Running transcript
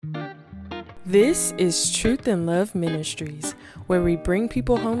This is Truth and Love Ministries, where we bring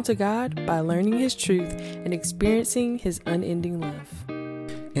people home to God by learning His truth and experiencing His unending love.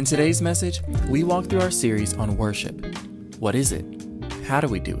 In today's message, we walk through our series on worship. What is it? How do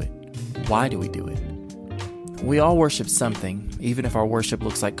we do it? Why do we do it? We all worship something, even if our worship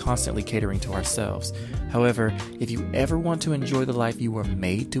looks like constantly catering to ourselves. However, if you ever want to enjoy the life you were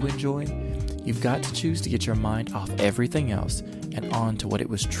made to enjoy, you've got to choose to get your mind off everything else and on to what it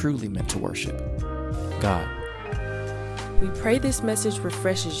was truly meant to worship: God. We pray this message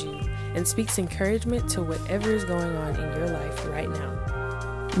refreshes you and speaks encouragement to whatever is going on in your life right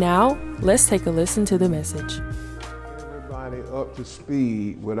now. Now, let's take a listen to the message. Everybody up to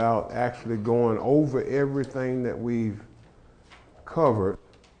speed without actually going over everything that we've covered.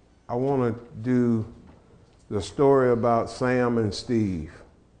 I want to do the story about Sam and Steve.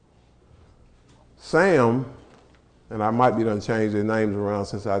 Sam, and I might be done change their names around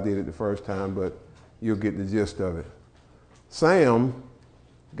since I did it the first time, but you'll get the gist of it. Sam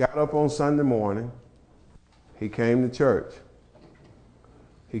got up on Sunday morning. He came to church.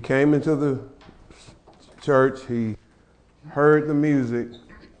 He came into the church. He heard the music.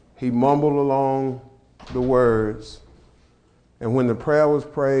 He mumbled along the words. And when the prayer was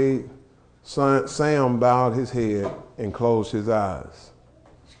prayed, Sam bowed his head and closed his eyes.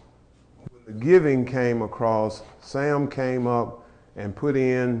 When the giving came across, Sam came up and put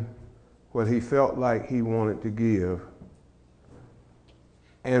in what he felt like he wanted to give.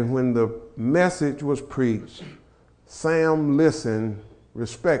 And when the message was preached, Sam listened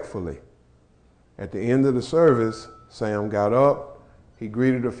respectfully. At the end of the service, Sam got up, he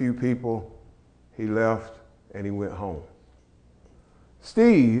greeted a few people, he left, and he went home.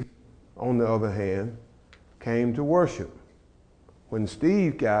 Steve, on the other hand, came to worship. When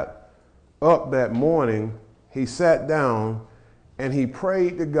Steve got up that morning, he sat down and he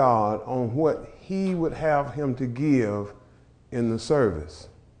prayed to God on what he would have him to give in the service.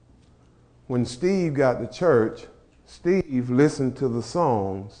 When Steve got to church, Steve listened to the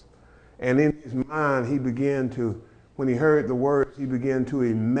songs, and in his mind he began to, when he heard the words, he began to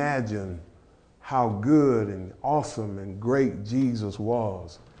imagine how good and awesome and great Jesus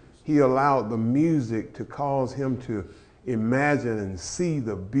was. He allowed the music to cause him to imagine and see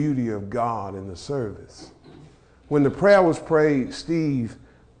the beauty of God in the service. When the prayer was prayed, Steve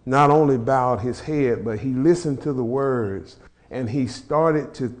not only bowed his head, but he listened to the words and he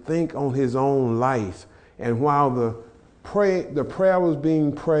started to think on his own life. And while the prayer was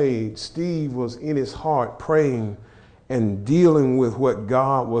being prayed, Steve was in his heart praying and dealing with what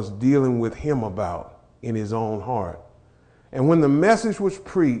God was dealing with him about in his own heart. And when the message was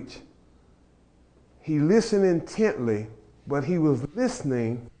preached, he listened intently, but he was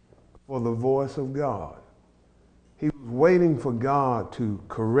listening for the voice of God. He was waiting for God to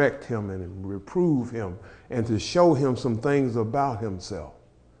correct him and reprove him and to show him some things about himself.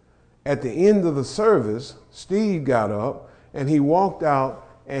 At the end of the service, Steve got up and he walked out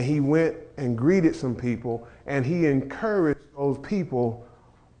and he went and greeted some people and he encouraged those people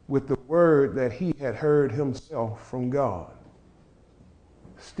with the word that he had heard himself from God.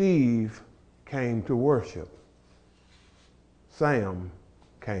 Steve came to worship. Sam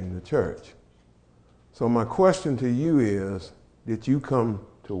came to church. So my question to you is, did you come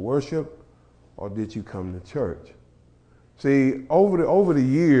to worship or did you come to church? See, over the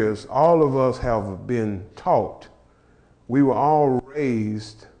years, all of us have been taught. We were all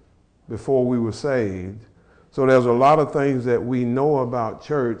raised before we were saved. So there's a lot of things that we know about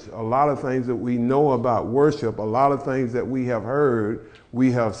church, a lot of things that we know about worship, a lot of things that we have heard,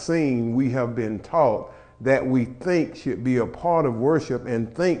 we have seen, we have been taught that we think should be a part of worship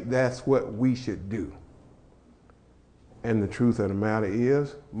and think that's what we should do. And the truth of the matter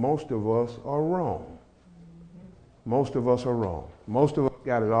is, most of us are wrong. Most of us are wrong. Most of us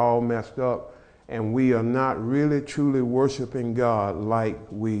got it all messed up, and we are not really truly worshiping God like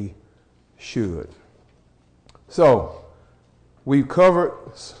we should. So, we've covered,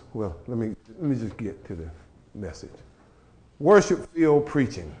 well, let me just get to the message. Worship-filled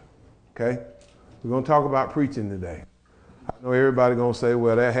preaching, okay? We're going to talk about preaching today. I know everybody's going to say,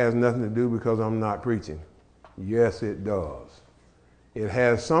 well, that has nothing to do because I'm not preaching. Yes, it does. It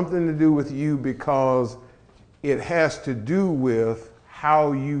has something to do with you because it has to do with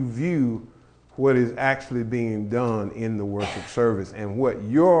how you view what is actually being done in the worship service and what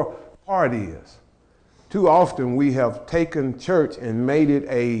your part is. Too often we have taken church and made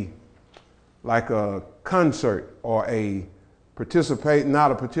it like a concert or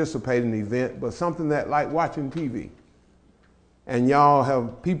not a participating event, but something that like watching TV. And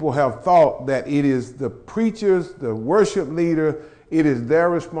people have thought that it is the preachers, the worship leader, It is their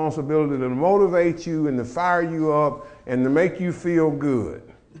responsibility to motivate you and to fire you up and to make you feel good.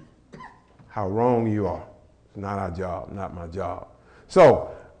 How wrong you are. It's not our job, not my job.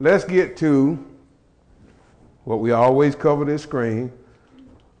 So let's get to what we always cover this screen.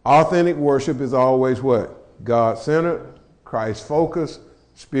 Authentic worship is always what? God-centered, Christ-focused,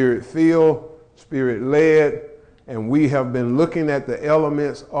 Spirit-filled, Spirit-led, and we have been looking at the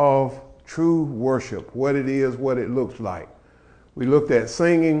elements of true worship, what it is, what it looks like. We looked at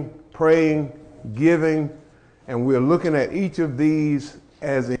singing, praying, giving, and we're looking at each of these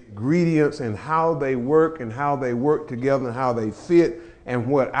as ingredients and how they work together and how they fit and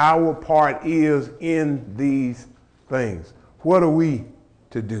what our part is in these things. What are we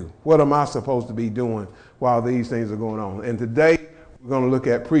to do? What am I supposed to be doing while these things are going on? And today we're going to look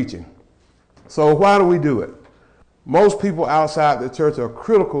at preaching. So why do we do it? Most people outside the church are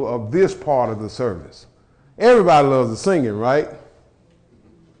critical of this part of the service. Everybody loves the singing, right?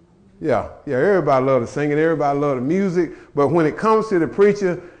 Yeah, everybody loves the singing, everybody loves the music, but when it comes to the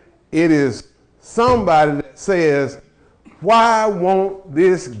preacher, it is somebody that says, why won't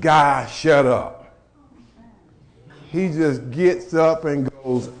this guy shut up? He just gets up and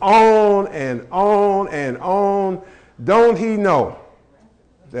goes on and on and on. Don't he know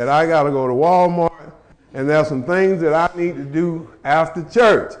that I got to go to Walmart and there's some things that I need to do after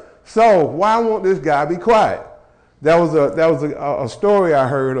church? So why won't this guy be quiet? That was a story I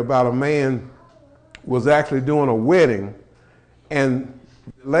heard about a man was actually doing a wedding, and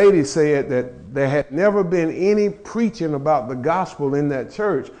the lady said that there had never been any preaching about the gospel in that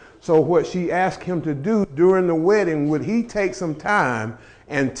church. So what she asked him to do during the wedding, would he take some time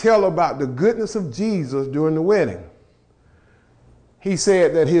and tell about the goodness of Jesus during the wedding? He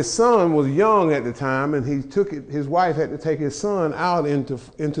said that his son was young at the time, and his wife had to take his son out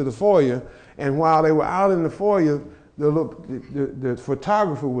into the foyer. And while they were out in the foyer, the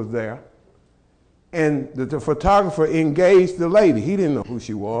photographer was there. And the photographer engaged the lady. He didn't know who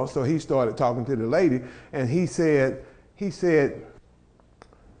she was, so he started talking to the lady. And he said,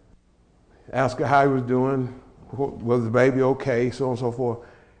 asked her how he was doing, was the baby okay, so on and so forth.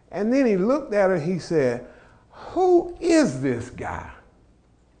 And then he looked at her and he said, who is this guy?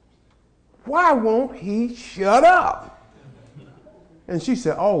 Why won't he shut up? And she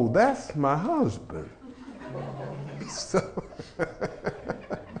said, oh, that's my husband. So,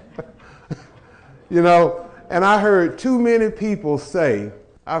 you know, and I've heard too many people say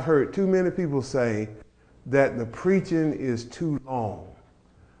that the preaching is too long.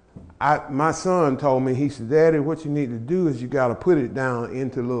 My son told me, he said, Daddy, what you need to do is you got to put it down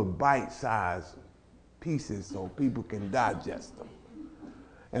into little bite-sized pieces so people can digest them.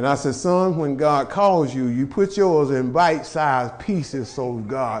 And I said, son, when God calls you, you put yours in bite-sized pieces so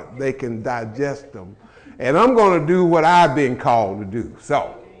they can digest them. And I'm going to do what I've been called to do.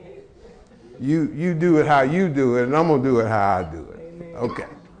 So you do it how you do it, and I'm going to do it how I do it. Amen. Okay.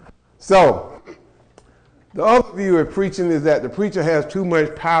 So the other view of preaching is that the preacher has too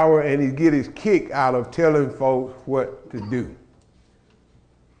much power and he get his kick out of telling folks what to do.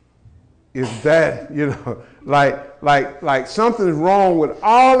 Is that, you know, like something's wrong with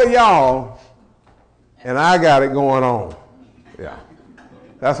all of y'all and I got it going on. Yeah.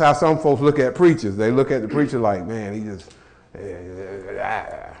 That's how some folks look at preachers. They look at the preacher like, man, he just,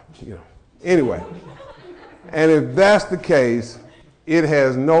 you know. Anyway, and if that's the case, it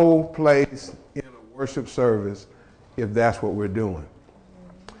has no place in a worship service if that's what we're doing.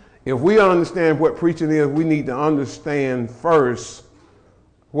 If we understand what preaching is, we need to understand first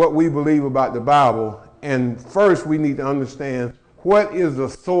what we believe about the Bible, and first we need to understand what is the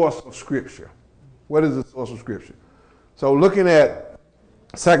source of Scripture. What is the source of Scripture? So looking at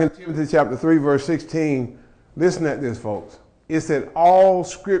 2 Timothy chapter 3, verse 16, listen at this, folks. It said, all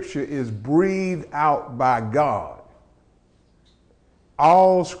Scripture is breathed out by God.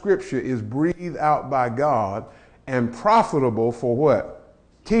 All Scripture is breathed out by God and profitable for what?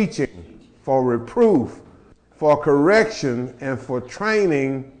 Teaching, for reproof, for correction, and for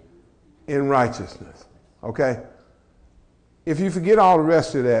training in righteousness. Okay? If you forget all the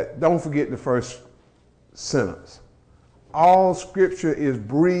rest of that, don't forget the first sentence. All Scripture is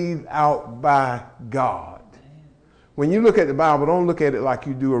breathed out by God. When you look at the Bible, don't look at it like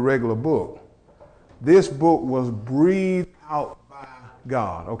you do a regular book. This book was breathed out by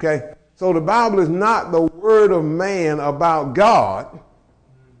God, okay? So the Bible is not the word of man about God.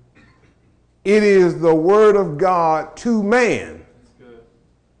 It is the word of God to man.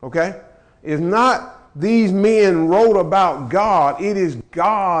 Okay? It's not these men wrote about God. It is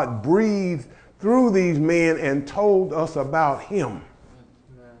God breathed through these men and told us about him.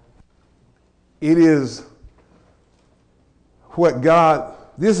 It is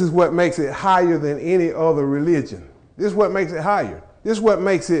this is what makes it higher than any other religion. This is what makes it higher. This is what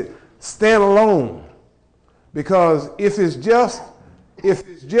makes it stand alone. Because if it's just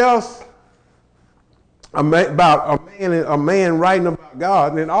about a man writing about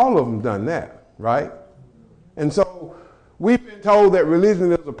God, then all of them done that, right? And so we've been told that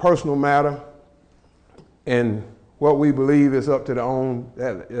religion is a personal matter, and what we believe is up to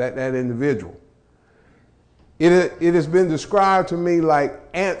that individual. It has been described to me like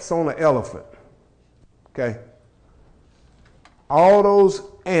ants on an elephant. Okay? All those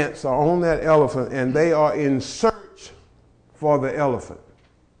ants are on that elephant, and they are in search for the elephant.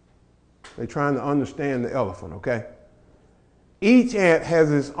 They're trying to understand the elephant, okay? Each ant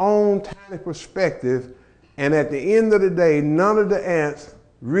has its own tiny perspective, and at the end of the day, none of the ants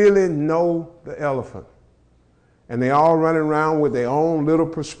really know the elephant. And they all running around with their own little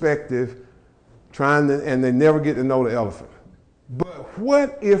perspective, and they never get to know the elephant. But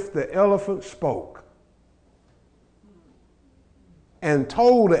what if the elephant spoke and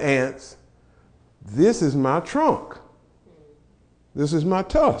told the ants, this is my trunk, this is my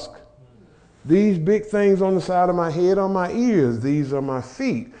tusk, these big things on the side of my head are my ears, these are my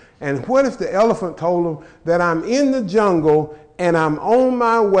feet. And what if the elephant told them that I'm in the jungle and I'm on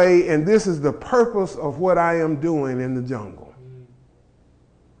my way, and this is the purpose of what I am doing in the jungle?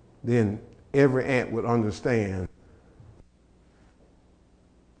 Then every ant would understand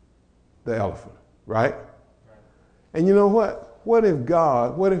the elephant, right? And you know what? What if the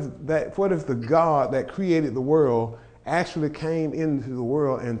God that created the world actually came into the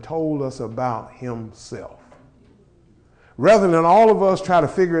world and told us about himself? Rather than all of us try to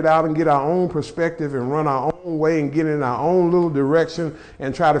figure it out and get our own perspective and run our own way and get in our own little direction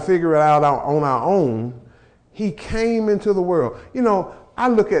and try to figure it out on our own, he came into the world. You know, I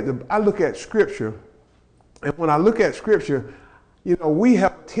look at Scripture, and when I look at Scripture, you know, we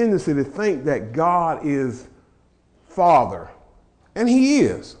have a tendency to think that God is Father, and he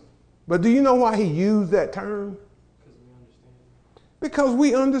is. But do you know why he used that term? Because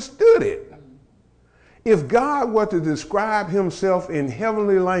we understood it. If God were to describe himself in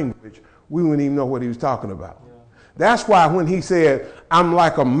heavenly language, we wouldn't even know what he was talking about. Yeah. That's why when he said, I'm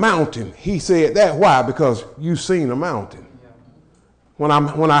like a mountain, he said that. Why? Because you've seen a mountain. Yeah.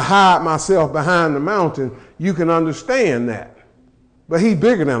 When I hide myself behind the mountain, you can understand that. But he's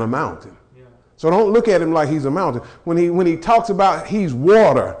bigger than a mountain. Yeah. So don't look at him like he's a mountain. When he talks about he's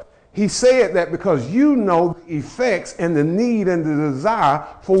water, he said that because you know the effects and the need and the desire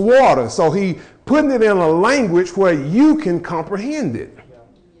for water. So he putting it in a language where you can comprehend it.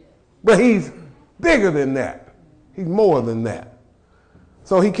 But he's bigger than that. He's more than that.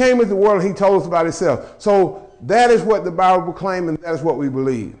 So he came into the world and he told us about himself. So that is what the Bible proclaims, and that is what we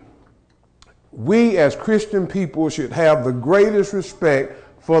believe. We as Christian people should have the greatest respect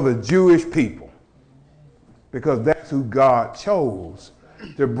for the Jewish people, because that's who God chose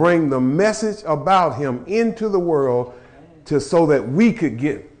to bring the message about him into the world so that we could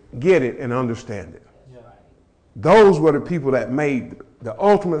get it and understand it. Yeah. Those were the people that made the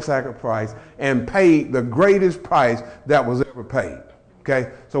ultimate sacrifice and paid the greatest price that was ever paid.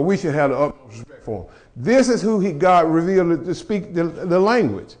 Okay? So we should have the utmost respect for him. This is who God revealed to speak the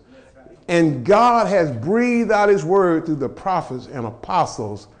language. And God has breathed out his word through the prophets and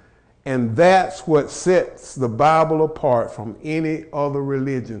apostles. And that's what sets the Bible apart from any other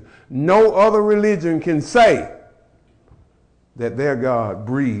religion. No other religion can say that their God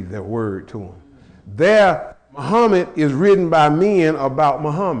breathed their word to them. Their Muhammad is written by men about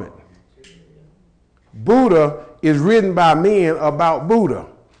Muhammad. Buddha is written by men about Buddha.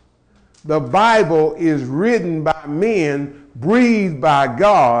 The Bible is written by men, breathed by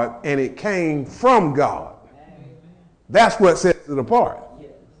God, and it came from God. That's what sets it apart.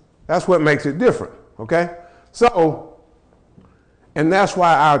 That's what makes it different, okay? So, and that's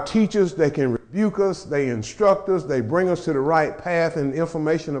why our teachers, they can rebuke us, they instruct us, they bring us to the right path and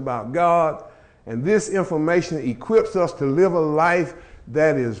information about God. And this information equips us to live a life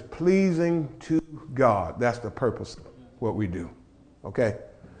that is pleasing to God. That's the purpose of what we do, okay?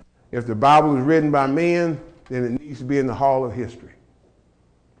 If the Bible is written by men, then it needs to be in the hall of history.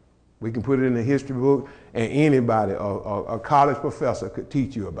 We can put it in a history book, and anybody, a college professor, could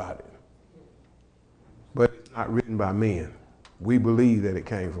teach you about it. But it's not written by men. We believe that it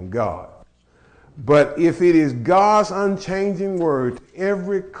came from God. But if it is God's unchanging word to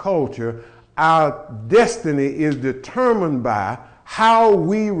every culture, our destiny is determined by how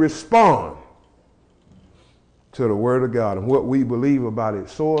we respond to the word of God. And what we believe about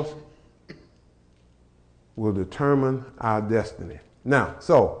its source will determine our destiny. Now,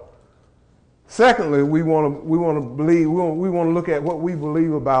 so Secondly, we want to look at what we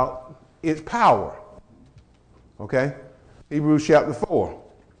believe about its power. Okay? Hebrews chapter 4,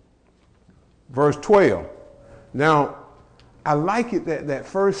 verse 12. Now, I like it that that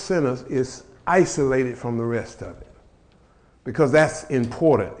first sentence is isolated from the rest of it, because that's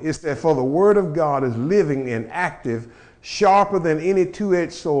important. It's that for the word of God is living and active, sharper than any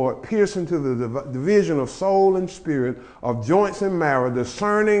two-edged sword, piercing to the division of soul and spirit, of joints and marrow,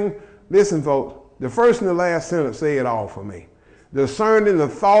 discerning, listen folks, the first and the last sentence say it all for me. Discerning the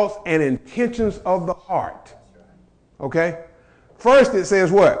thoughts and intentions of the heart. Okay? First it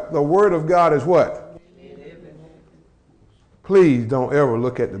says what? The word of God is what? Please don't ever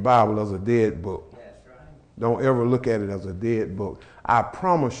look at the Bible as a dead book. Don't ever look at it as a dead book. I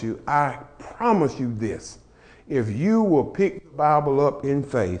promise you this. If you will pick the Bible up in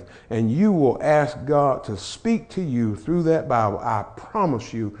faith and you will ask God to speak to you through that Bible, I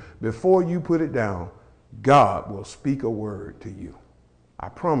promise you, before you put it down, God will speak a word to you. I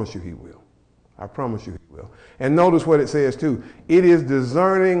promise you he will. I promise you he will. And notice what it says too. It is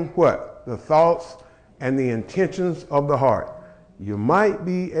discerning what? The thoughts and the intentions of the heart. You might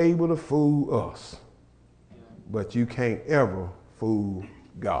be able to fool us, but you can't ever fool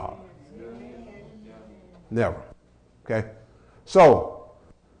God. Never. Okay? So,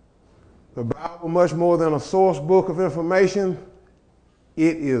 the Bible, much more than a source book of information,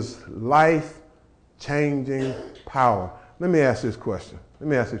 it is life-changing power. Let me ask this question.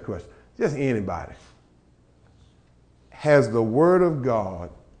 Just anybody. Has the Word of God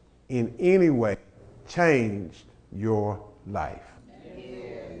in any way changed your life?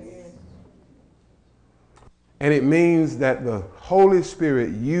 Yes. And it means that the Holy Spirit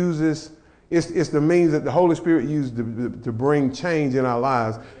uses, it's the means that the Holy Spirit uses to bring change in our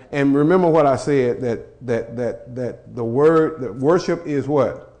lives. And remember what I said, that the word, that worship is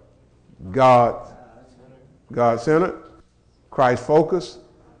what? God-centered, Christ-focused,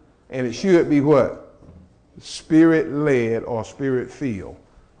 and it should be what? Spirit-led or Spirit-filled.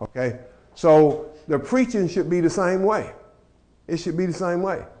 Okay? So the preaching should be the same way. It should be the same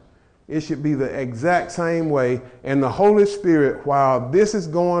way. It should be the exact same way. And the Holy Spirit, while this is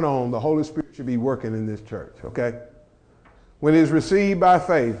going on, the Holy Spirit should be working in this church. Okay? When it's received by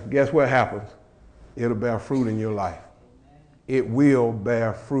faith, guess what happens? It'll bear fruit in your life. It will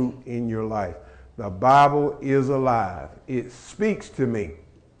bear fruit in your life. The Bible is alive. It speaks to me.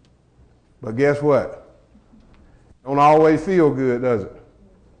 But guess what? Don't always feel good, does it?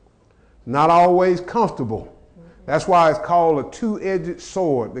 Not always comfortable. That's why it's called a two-edged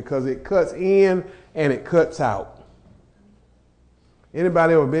sword, because it cuts in and it cuts out.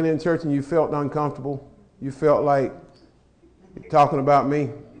 Anybody ever been in church and you felt uncomfortable? You felt like you're talking about me?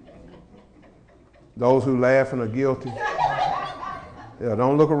 Those who laugh and are guilty. Yeah,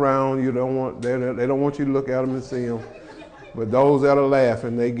 don't look around. You don't want. They don't want you to look at them and see them. But those that are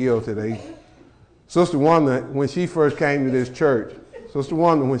laughing, they guilty. Sister Wanda, when she first came to this church,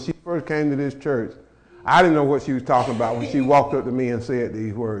 I didn't know what she was talking about when she walked up to me and said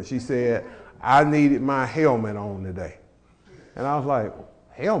these words. She said, "I needed my helmet on today." And I was like,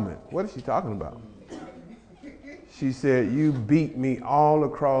 "Helmet? What is she talking about?" She said, "You beat me all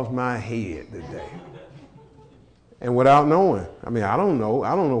across my head today." And without knowing, I don't know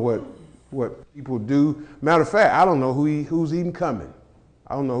what people do. Matter of fact, I don't know who's even coming.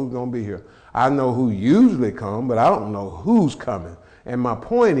 I don't know who's going to be here. I know who usually come, but I don't know who's coming. And my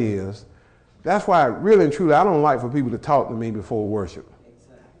point is, that's why really and truly, I don't like for people to talk to me before worship.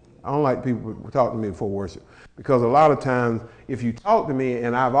 I don't like people to talk to me before worship. Because a lot of times, if you talk to me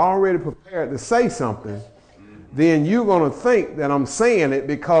and I've already prepared to say something, then you're going to think that I'm saying it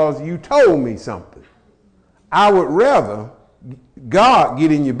because you told me something. I would rather God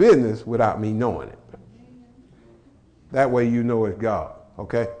get in your business without me knowing it. That way you know it's God,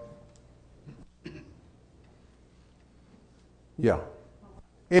 okay? Yeah.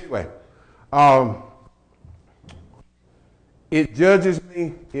 Anyway, it judges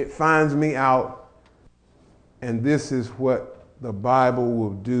me, it finds me out, and this is what the Bible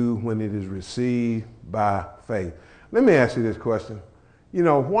will do when it is received by faith. Let me ask you this question. You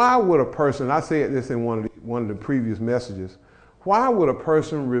know, why would a person, I said this in one of the previous messages, why would a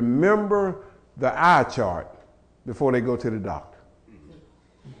person remember the eye chart before they go to the doctor?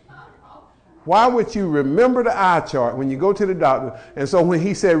 Why would you remember the eye chart when you go to the doctor? And so when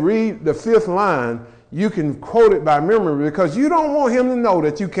he said read the 5th line, you can quote it by memory because you don't want him to know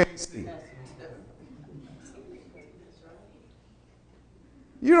that you can't see.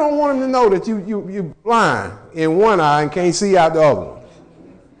 You don't want him to know that you're blind in one eye and can't see out the other one.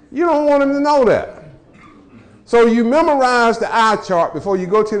 You don't want him to know that. So you memorize the eye chart before you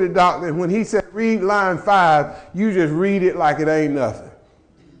go to the doctor. And when he said read line 5, you just read it like it ain't nothing.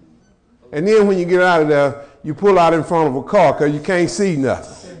 And then when you get out of there, you pull out in front of a car because you can't see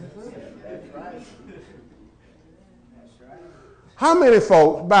nothing. How many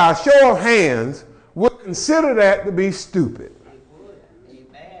folks, by a show of hands, would consider that to be stupid?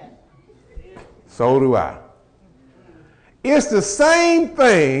 So do I. It's the same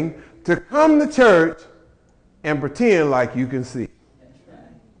thing to come to church and pretend like you can see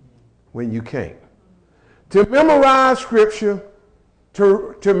when you can't. To memorize scripture,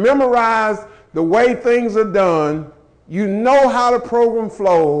 to memorize the way things are done, you know how the program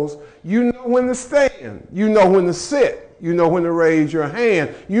flows, you know when to stand, you know when to sit, you know when to raise your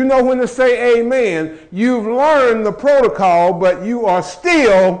hand, you know when to say amen. You've learned the protocol, but you are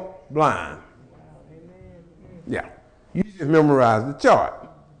still blind. Yeah, you just memorize the chart.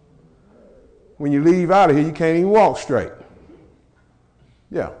 When you leave out of here, you can't even walk straight.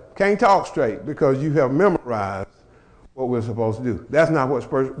 Yeah, can't talk straight because you have memorized what we're supposed to do. That's not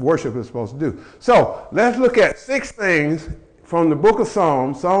what worship is supposed to do. So let's look at 6 things from the book of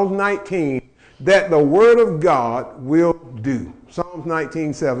Psalms, Psalms 19, that the word of God will do. Psalms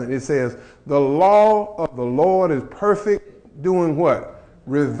 19:7, it says, the law of the Lord is perfect, doing what?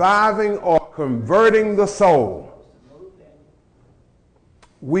 Reviving or converting the soul.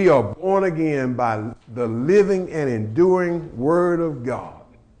 We are born again by the living and enduring word of God.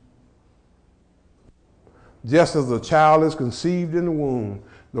 Just as a child is conceived in the womb,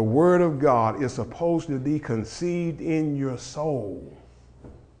 the word of God is supposed to be conceived in your soul.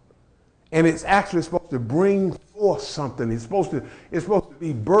 And it's actually supposed to bring forth something. It's supposed to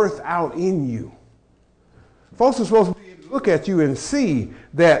be birthed out in you. Folks are supposed to be able to look at you and see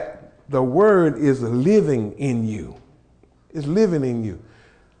that the word is living in you. It's living in you.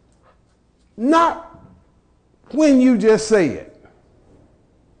 Not when you just say it.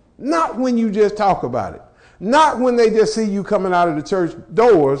 Not when you just talk about it. Not when they just see you coming out of the church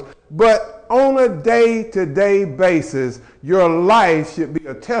doors, but on a day-to-day basis, your life should be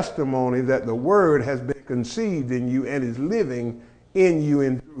a testimony that the word has been conceived in you and is living in you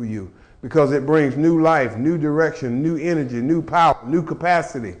and through you, because it brings new life, new direction, new energy, new power, new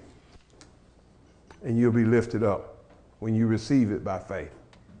capacity. And you'll be lifted up when you receive it by faith.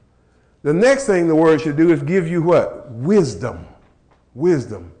 The next thing the word should do is give you what? Wisdom.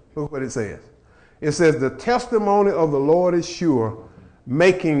 Wisdom. Look what it says. It says, the testimony of the Lord is sure,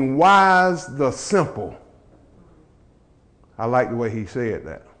 making wise the simple. I like the way he said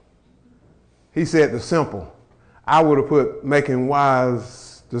that. He said the simple. I would have put making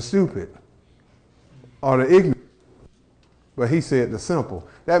wise the stupid or the ignorant. But he said the simple.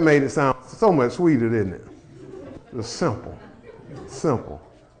 That made it sound so much sweeter, didn't it? The simple. Simple.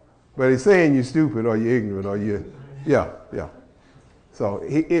 But he's saying you're stupid or you're ignorant or you're, yeah. So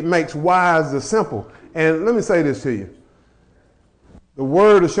it makes wise the simple. And let me say this to you. The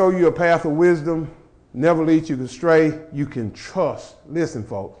word will show you a path of wisdom, never lead you astray. You can trust. Listen,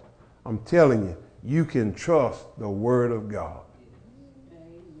 folks, I'm telling you, you can trust the word of God.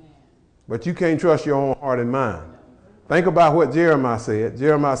 Amen. But you can't trust your own heart and mind. Think about what Jeremiah said.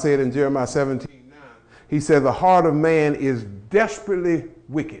 Jeremiah said in Jeremiah 17:9, he said, the heart of man is desperately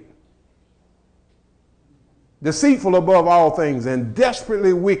wicked. Deceitful above all things and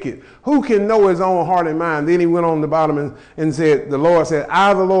desperately wicked. Who can know his own heart and mind? Then he went on the bottom and said, the Lord said,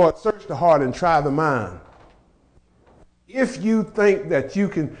 I, the Lord, search the heart and try the mind. If you think that you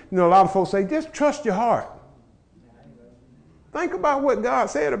can, a lot of folks say, just trust your heart. Think about what God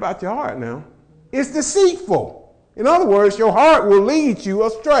said about your heart now. It's deceitful. In other words, your heart will lead you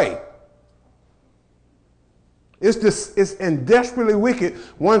astray. It's and desperately wicked.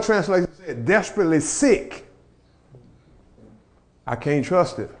 One translation said, desperately sick. I can't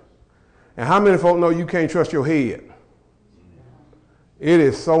trust it. And how many folk know you can't trust your head? It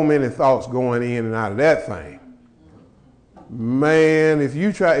is so many thoughts going in and out of that thing. Man, if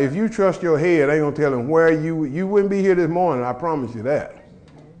you trust your head, ain't gonna tell him where you wouldn't be here this morning. I promise you that.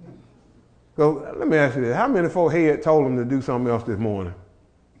 So let me ask you this: how many folk head told them to do something else this morning?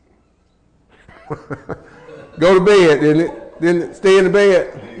 Go to bed, didn't it? Didn't it? Stay in the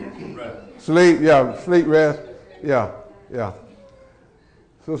bed. Sleep, sleep, rest, yeah.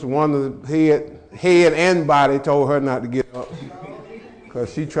 Sister Wanda's head and body told her not to get up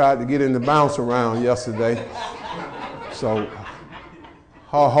because she tried to get in the bounce around yesterday. So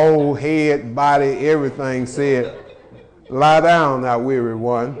her whole head, body, everything said, lie down, thou weary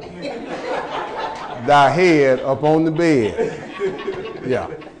one. Thy head up on the bed. Yeah.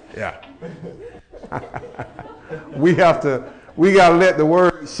 We got to let the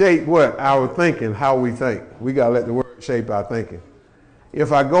word shape what? Our thinking, how we think. We got to let the word shape our thinking.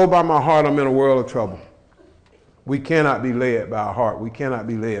 If I go by my heart, I'm in a world of trouble. We cannot be led by our heart. We cannot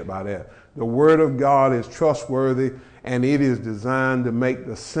be led by that. The Word of God is trustworthy, and it is designed to make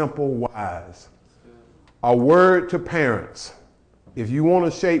the simple wise. A word to parents. If you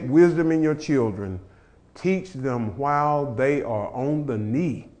want to shape wisdom in your children, teach them while they are on the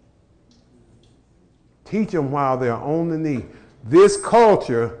knee. Teach them while they're on the knee. This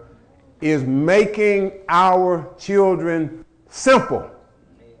culture is making our children simple.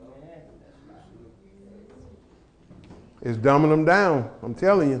 It's dumbing them down, I'm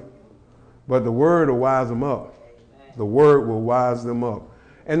telling you. But the Word will wise them up. The Word will wise them up.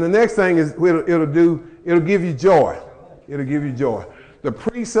 And the next thing is it'll give you joy. It'll give you joy. The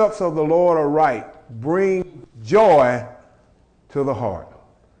precepts of the Lord are right. Bring joy to the heart.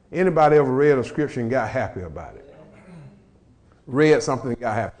 Anybody ever read a scripture and got happy about it? Read something and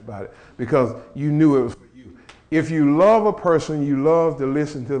got happy about it because you knew it was for you. If you love a person, you love to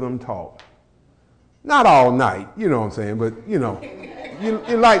listen to them talk. Not all night, you know what I'm saying, but you know, you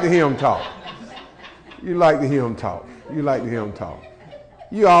like to hear them talk. You like to hear them talk. You like to hear them talk.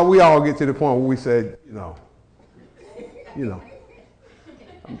 We all get to the point where we said, you know.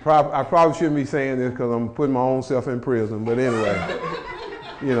 I probably shouldn't be saying this because I'm putting my own self in prison, but anyway,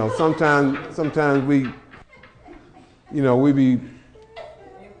 you know, sometimes we be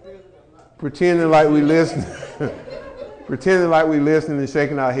pretending like we listen, and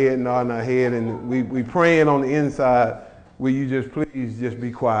shaking our head and nodding our head, and we praying on the inside. Will you just please just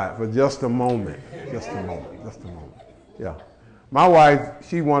be quiet for just a moment, just a moment. Yeah. My wife,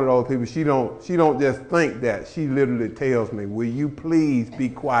 she one of those people, she don't just think that. She literally tells me, will you please be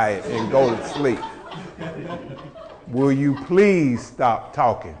quiet and go to sleep? Will you please stop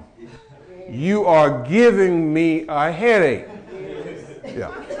talking? You are giving me a headache.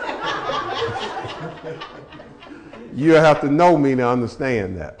 Yeah. You have to know me to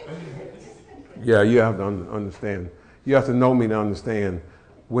understand that. Yeah, you have to understand. You have to know me to understand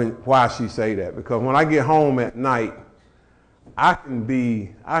why she say that. Because when I get home at night, I can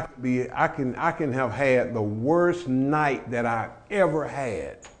have had the worst night that I've ever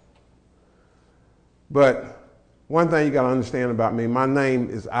had. But one thing you got to understand about me, my name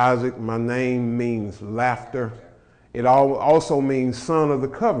is Isaac. My name means laughter. It also means son of the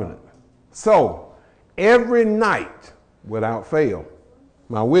covenant. So every night, without fail,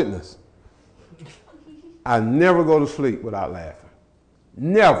 my witness, I never go to sleep without laughing.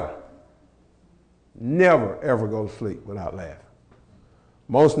 Never, ever go to sleep without laughing.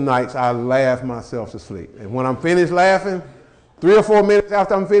 Most nights I laugh myself to sleep. And when I'm finished laughing, 3 or 4 minutes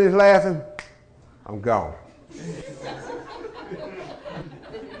after I'm finished laughing, I'm gone.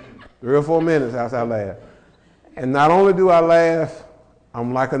 3 or 4 minutes after I laugh. And not only do I laugh,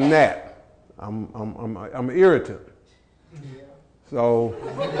 I'm like a gnat. I'm irritant. So,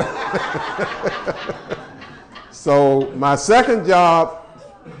 so my second job,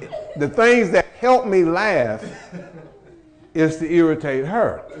 the things that help me laugh is to irritate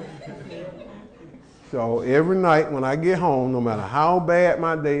her. So every night when I get home, no matter how bad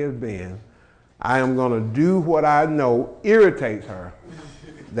my day has been, I am going to do what I know irritates her,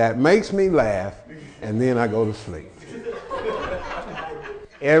 that makes me laugh, and then I go to sleep.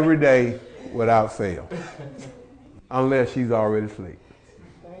 Every day without fail. Unless she's already asleep.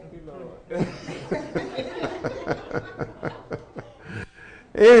 Thank you, Lord.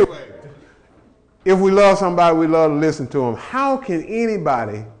 Anyway, if we love somebody, we love to listen to them. How can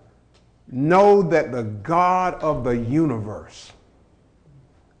anybody know that the God of the universe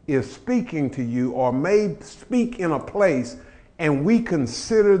is speaking to you or may speak in a place and we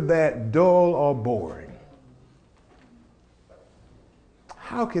consider that dull or boring?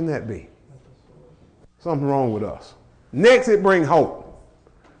 How can that be? Something wrong with us. Next, it brings hope.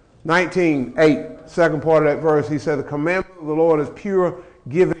 19:8, second part of that verse, he said, the commandment of the Lord is pure,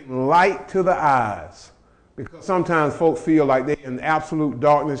 giving light to the eyes. Because sometimes folks feel like they're in absolute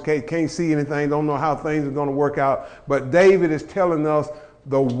darkness, can't see anything, don't know how things are going to work out. But David is telling us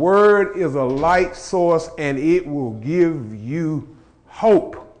the word is a light source and it will give you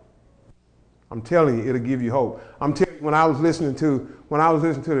hope. I'm telling you, it'll give you hope. I'm telling you, when I was listening to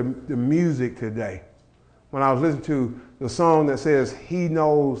the music today, when I was listening to the song that says, He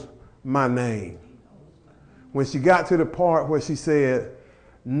knows my name. When she got to the part where she said,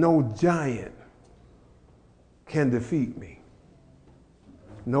 no giant can defeat me.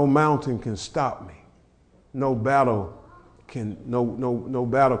 No mountain can stop me. No battle can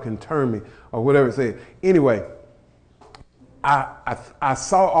turn me, or whatever it said. Anyway, I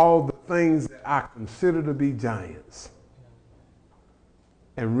saw all the things that I consider to be giants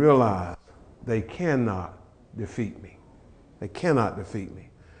and realized they cannot defeat me. They cannot defeat me.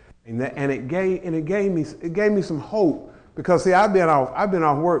 And it gave me some hope, because see, I've been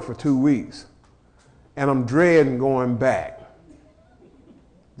off work for 2 weeks, and I'm dreading going back.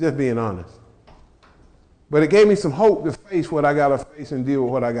 Just being honest. But it gave me some hope to face what I got to face and deal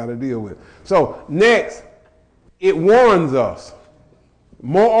with what I got to deal with. So next, it warns us.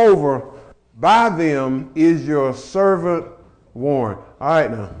 Moreover, by them is your servant warned. All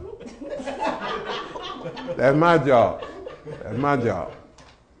right now. That's my job. That's my job.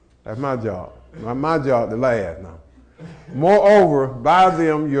 That's my job. My job to last now. Moreover, by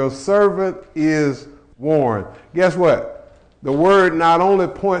them your servant is warned. Guess what? The word not only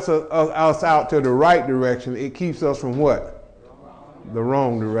points us out to the right direction, it keeps us from what? The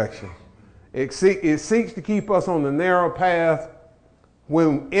wrong direction. It seeks to keep us on the narrow path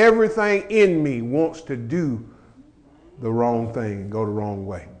when everything in me wants to do the wrong thing and go the wrong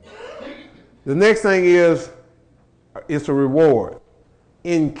way. The next thing is, it's a reward.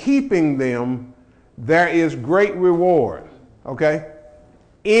 In keeping them, there is great reward. Okay?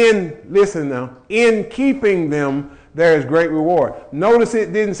 Listen now, in keeping them, there is great reward. Notice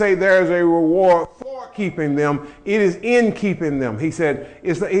it didn't say there is a reward for keeping them. It is in keeping them. He said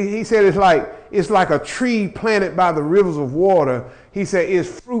it's like a tree planted by the rivers of water. He said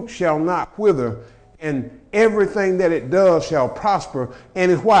its fruit shall not wither, and everything that it does shall prosper.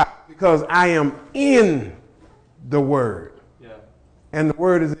 And it's why? Because I am in the word. Yeah. And the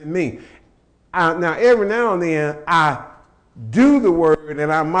word is in me. Now, every now and then, I do the word,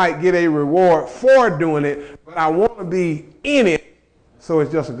 and I might get a reward for doing it, but I want to be in it, so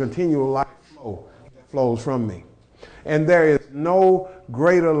it's just a continual life flow that flows from me. And there is no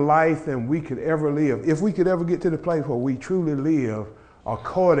greater life than we could ever live, if we could ever get to the place where we truly live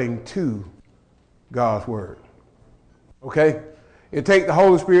according to God's word. Okay? It takes the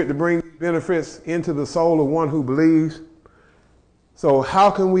Holy Spirit to bring benefits into the soul of one who believes. So how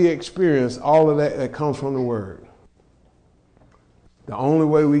can we experience all of that comes from the word? The only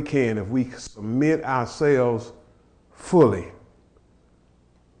way we can, if we submit ourselves fully.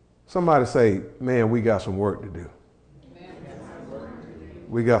 Somebody say, man, we got some work to do.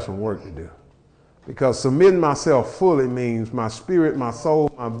 We got some work to do. Because submitting myself fully means my spirit, my soul,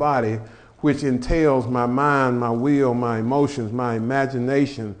 my body, which entails my mind, my will, my emotions, my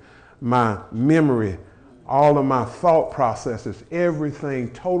imagination, my memory, all of my thought processes, everything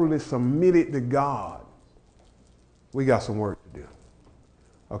totally submitted to God. We got some work to do.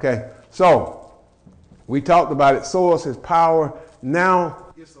 Okay, so we talked about its source, its power,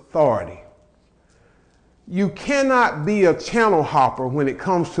 now its authority. You cannot be a channel hopper when it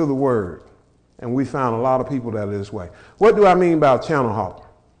comes to the word. And we found a lot of people that are this way. What do I mean by a channel hopper?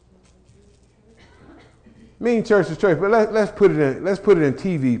 Mean church is church, but let's put it in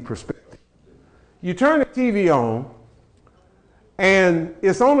TV perspective. You turn the TV on, and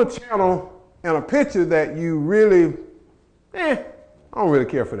it's on a channel and a picture that you really, I don't really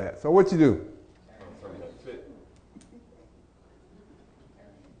care for that. So what you do?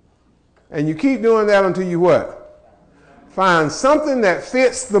 And you keep doing that until you what? Find something that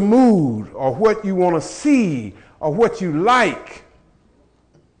fits the mood or what you want to see or what you like.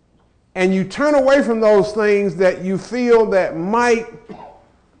 And you turn away from those things that you feel that might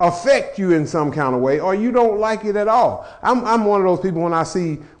affect you in some kind of way, or you don't like it at all. I'm one of those people when I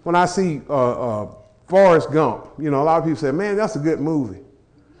see Forrest Gump, a lot of people say, man, that's a good movie.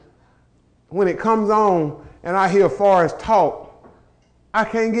 When it comes on and I hear Forrest talk, I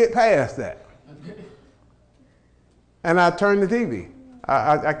can't get past that. And I turn the TV.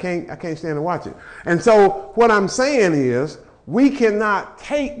 I can't stand to watch it. And so what I'm saying is, we cannot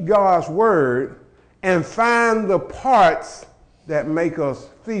take God's word and find the parts that make us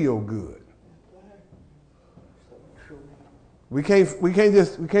feel good. We can't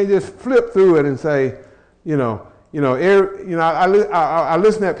just flip through it and say, I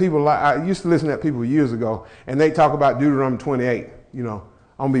listen at people. I used to listen at people years ago, and they talk about Deuteronomy 28. I'm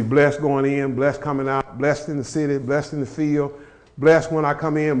gonna be blessed going in, blessed coming out, blessed in the city, blessed in the field, blessed when I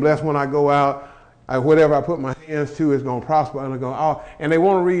come in, blessed when I go out. Whatever I put my hands to is going to prosper. And they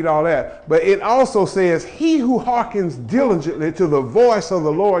want to read all that. But it also says, he who hearkens diligently to the voice of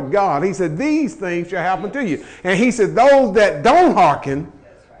the Lord God, he said, these things shall happen to you. And he said, those that don't hearken,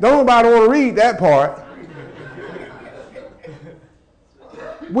 don't nobody want to read that part.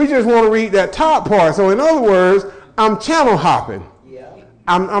 We just want to read that top part. So in other words, I'm channel hopping.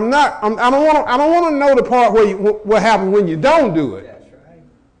 I don't want to know the part where what happens when you don't do it.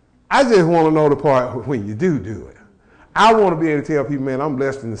 I just want to know the part when you do it. I want to be able to tell people, man, I'm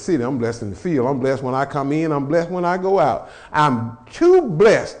blessed in the city, I'm blessed in the field, I'm blessed when I come in, I'm blessed when I go out. I'm too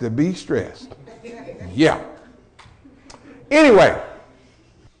blessed to be stressed. Yeah. Anyway,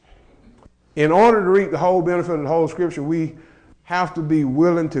 in order to reap the whole benefit of the whole scripture, we have to be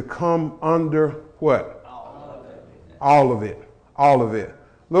willing to come under what? All of it. All of it. All of it.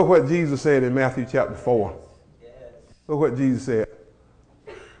 Look what Jesus said in Matthew chapter 4. Yes. Look what Jesus said.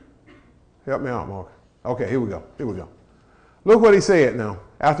 Help me out, Mark. Okay, here we go. Here we go. Look what he said now.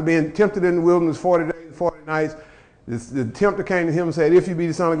 After being tempted in the wilderness 40 days and 40 nights, the tempter came to him and said, if you be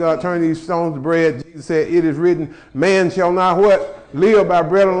the Son of God, turn these stones to bread. Jesus said, it is written, man shall not what? Live by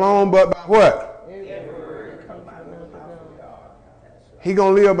bread alone, but by what? He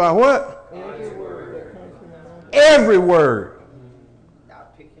going to live by what? Every word.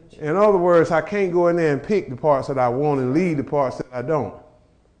 In other words, I can't go in there and pick the parts that I want and leave the parts that I don't.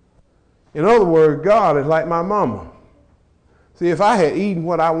 In other words, God is like my mama. See, if I had eaten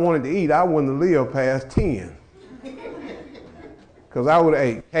what I wanted to eat, I wouldn't have lived past 10. Because I would have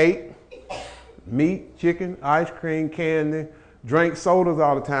ate cake, meat, chicken, ice cream, candy, drank sodas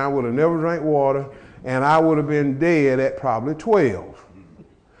all the time, would have never drank water, and I would have been dead at probably 12.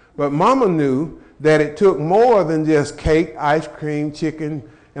 But Mama knew that it took more than just cake, ice cream, chicken,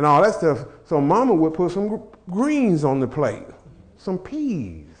 and all that stuff. So Mama would put some greens on the plate, some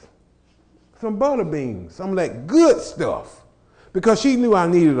peas, some butter beans, some of that good stuff, because she knew I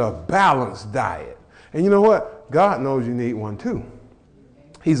needed a balanced diet. And you know what? God knows you need one too.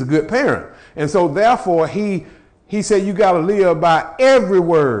 He's a good parent. And so therefore he said you got to live by every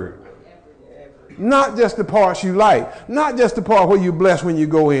word. Not just the parts you like. Not just the part where you bless when you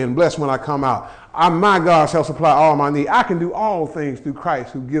go in, bless when I come out. My God shall supply all my need. I can do all things through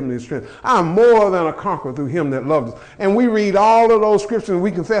Christ who gives me the strength. I'm more than a conqueror through him that loves us. And we read all of those scriptures and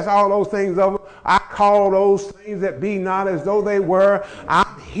we confess all those things of it. I call those things that be not as though they were.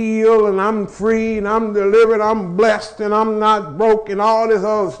 I'm healed and I'm free and I'm delivered. I'm blessed and I'm not broke and all this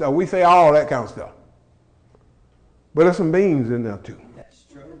other stuff. We say all that kind of stuff. But there's some beans in there too. That's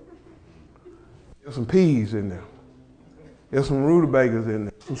true. There's some peas in there. There's some rutabagas in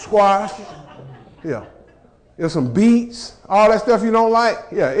there. Some squash. Yeah. There's some beets. All that stuff you don't like.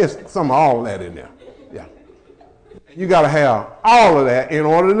 Yeah, it's some of all that in there. Yeah. You got to have all of that in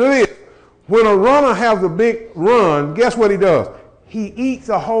order to live. When a runner has a big run, guess what he does? He eats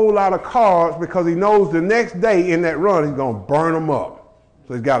a whole lot of carbs because he knows the next day in that run he's going to burn them up.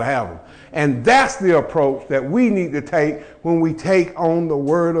 So he's got to have them. And that's the approach that we need to take when we take on the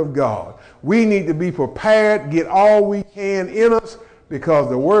Word of God. We need to be prepared, get all we can in us, because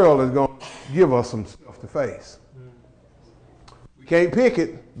the world is going to give us some stuff to face. We can't pick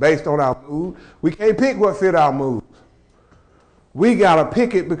it based on our mood. We can't pick what fit our moods. We got to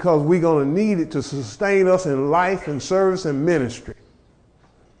pick it because we're going to need it to sustain us in life and service and ministry.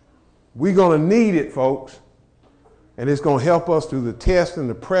 We're going to need it, folks. And it's going to help us through the tests and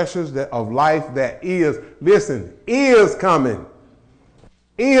the pressures of life that is, listen, is coming.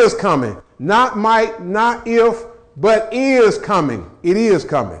 Is coming. Not might, not if, but is coming. It is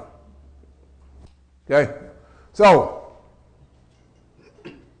coming. Okay? So, a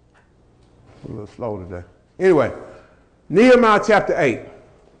little slow today. Anyway, Nehemiah chapter 8. I'm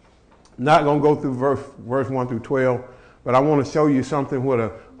not going to go through verse 1 through 12, but I want to show you something what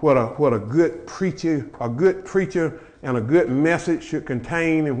a good preacher and a good message should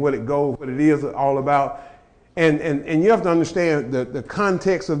contain and what it is all about. And you have to understand the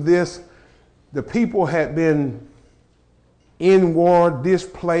context of this. The people had been in war,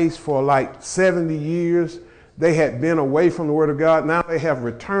 displaced for like 70 years. They had been away from the Word of God. Now they have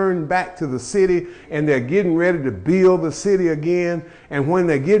returned back to the city and they're getting ready to build the city again. And when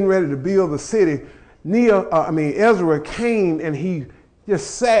they're getting ready to build the city, Ezra came and he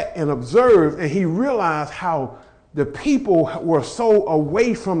just sat and observed, and he realized how the people were so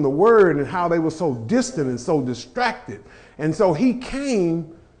away from the Word and how they were so distant and so distracted. And so he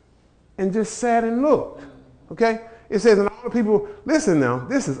came and just sat and looked. Okay? It says, and all the people, listen now,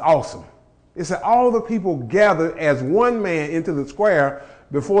 this is awesome. It said all the people gathered as one man into the square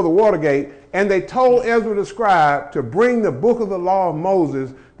before the water gate, and they told Ezra the scribe to bring the book of the law of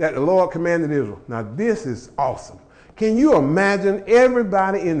Moses that the Lord commanded Israel. Now this is awesome. Can you imagine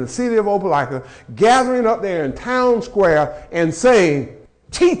everybody in the city of Opelika gathering up there in town square and saying,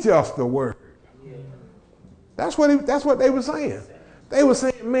 teach us the word? Yeah. That's what they were saying. They were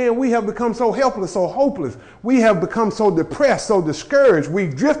saying, man, we have become so helpless, so hopeless. We have become so depressed, so discouraged.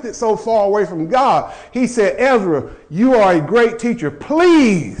 We've drifted so far away from God. He said, Ezra, you are a great teacher.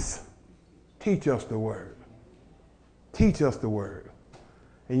 Please teach us the word. Teach us the word.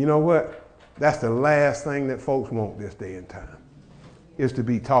 And you know what? That's the last thing that folks want this day and time, is to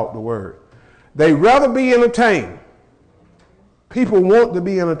be taught the word. They rather be entertained. People want to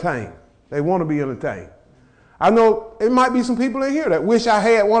be entertained. They want to be entertained. I know it might be some people in here that wish I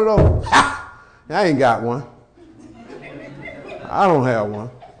had one of those. Ha! I ain't got one. I don't have one.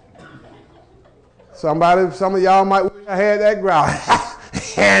 Some of y'all might wish I had that growl.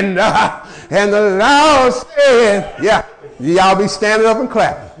 and the Lord said, yeah, y'all be standing up and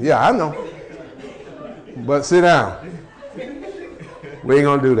clapping. Yeah, I know. But sit down. We ain't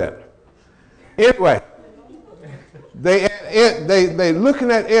gonna do that. Anyway, they looking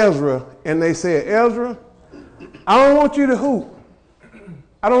at Ezra and they said, Ezra, I don't want you to hoot.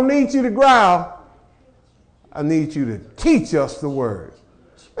 I don't need you to growl. I need you to teach us the word.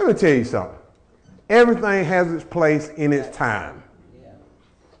 Let me tell you something. Everything has its place in its time.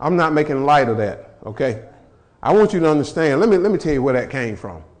 I'm not making light of that, okay? I want you to understand. Let me tell you where that came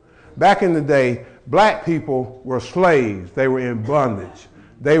from. Back in the day, black people were slaves. They were in bondage.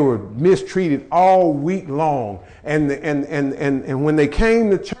 They were mistreated all week long. And when they came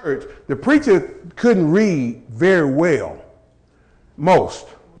to church, the preacher couldn't read very well. Most.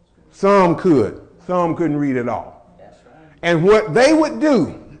 Some could. Some couldn't read at all. That's right. And what they would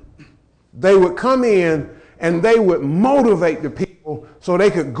do, they would come in and they would motivate the people so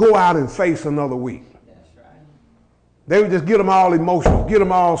they could go out and face another week. That's right. They would just get them all emotional, get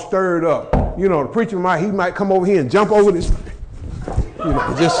them all stirred up. You know, the preacher might come over here and jump over this, you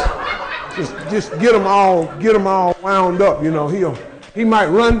know, just get them all wound up. You know, he might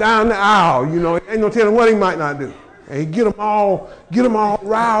run down the aisle. You know, ain't no telling what he might not do. And he get them all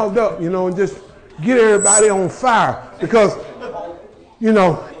riled up. You know, and just get everybody on fire because, you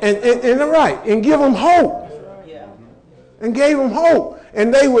know, and they're right, and give them hope. And gave them hope,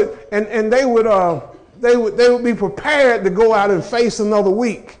 and they would be prepared to go out and face another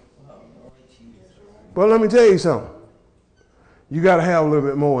week. But let me tell you something. You got to have a little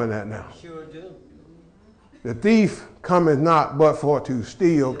bit more in that now. Sure do. The thief cometh not but for to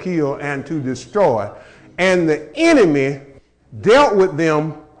steal, kill, and to destroy. And the enemy dealt with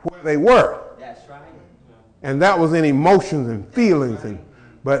them where they were. That's right. And that was in emotions and feelings.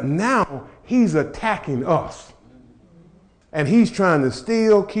 But now he's attacking us. And he's trying to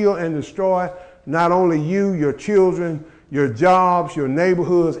steal, kill, and destroy not only you, your children, your jobs, your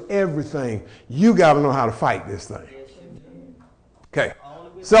neighborhoods, everything. You got to know how to fight this thing. Okay.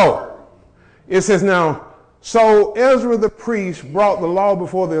 So it says now, so Ezra the priest brought the law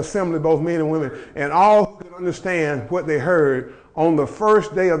before the assembly, both men and women, and all who could understand what they heard on the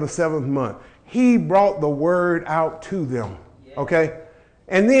first day of the 7th month. He brought the word out to them. Okay.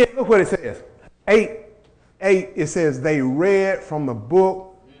 And then look what it says. 8, it says they read from the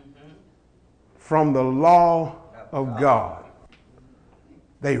book, from the law of God.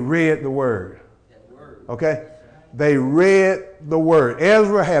 They read the word. Okay? They read the word.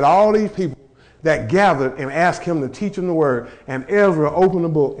 Ezra had all these people that gathered and asked him to teach them the word. And Ezra opened the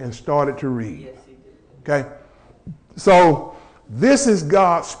book and started to read. Okay? So this is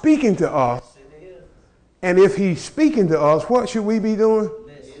God speaking to us. And if he's speaking to us, what should we be doing?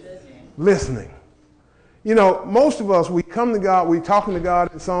 Listening. You know, most of us, we come to God, we talking to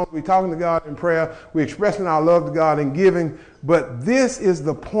God in songs, we talking to God in prayer, we expressing our love to God in giving, but this is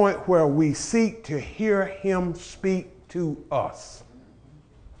the point where we seek to hear him speak to us.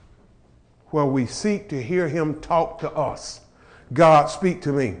 Where we seek to hear him talk to us. God, speak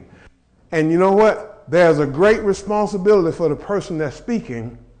to me. And you know what? There's a great responsibility for the person that's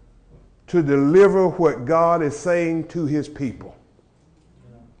speaking to deliver what God is saying to his people.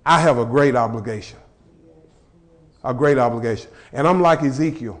 I have a great obligation. A great obligation. And I'm like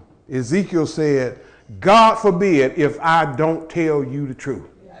Ezekiel. Ezekiel said, God forbid if I don't tell you the truth.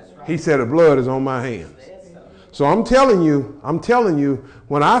 Right. He said the blood is on my hands. So I'm telling you,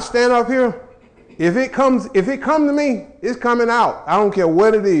 when I stand up here, if it comes to me, it's coming out. I don't care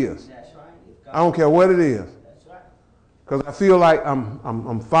what it is. I don't care what it is. Because I feel like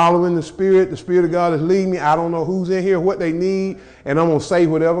I'm following the Spirit. The Spirit of God is leading me. I don't know who's in here, what they need, and I'm going to say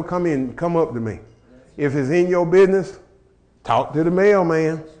whatever come up to me. If it's in your business, talk to the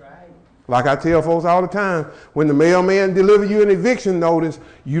mailman. That's right. Like I tell folks all the time, when the mailman delivers you an eviction notice,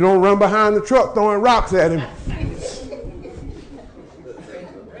 you don't run behind the truck throwing rocks at him.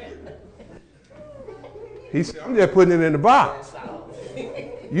 He said, I'm just putting it in the box.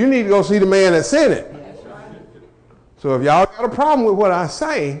 You need to go see the man that sent it. So if y'all got a problem with what I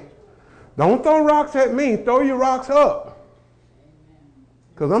say, don't throw rocks at me. Throw your rocks up.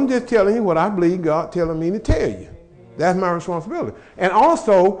 Because I'm just telling you what I believe God telling me to tell you. That's my responsibility. And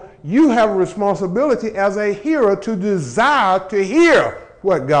also, you have a responsibility as a hearer to desire to hear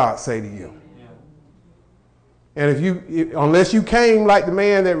what God say to you. And unless you came like the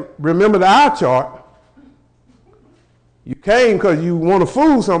man that remembered the eye chart, You came because you want to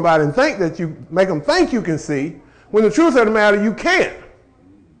fool somebody and think that you make them think you can see, when the truth of the matter, you can't.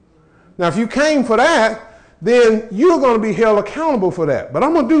 Now, if you came for that, then you're going to be held accountable for that. But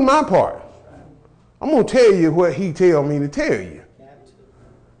I'm going to do my part. I'm going to tell you what he tell me to tell you.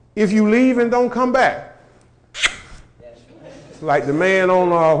 If you leave and don't come back, like the man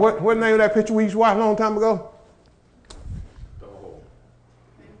on, what name of that picture we used to watch a long time ago?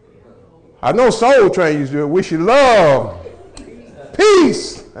 I know Soul Train used to do it. Wish you love,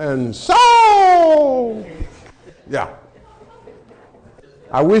 peace, and soul. Yeah.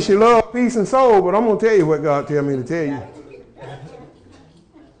 I wish you love, peace, and soul, but I'm going to tell you what God tell me to tell you.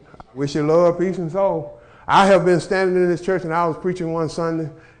 Wish you love, peace, and soul. I have been standing in this church, and I was preaching one Sunday,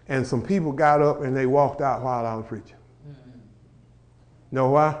 and some people got up and they walked out while I was preaching.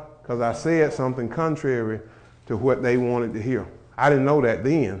 Know why? Because I said something contrary to what they wanted to hear. I didn't know that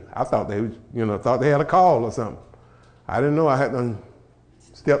then. I thought they, thought they had a call or something. I didn't know I had done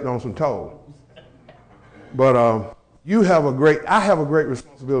stepped on some toes. But I have a great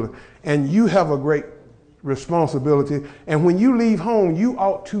responsibility, and you have a great responsibility. And when you leave home, you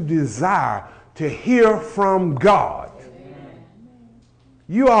ought to desire to hear from God.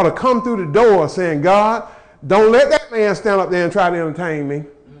 You ought to come through the door saying, God, don't let that man stand up there and try to entertain me.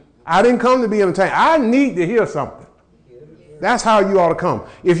 I didn't come to be entertained. I need to hear something. That's how you ought to come.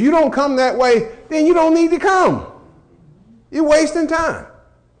 If you don't come that way, then you don't need to come. You're wasting time.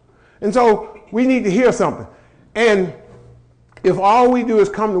 And so we need to hear something. And if all we do is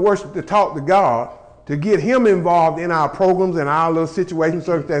come to worship to talk to God, to get him involved in our programs and our little situations,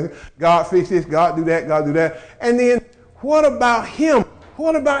 circumstances, God fix this, God do that, God do that. And then what about him?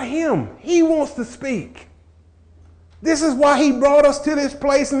 What about him? He wants to speak. This is why he brought us to this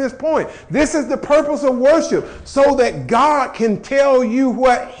place and this point. This is the purpose of worship, so that God can tell you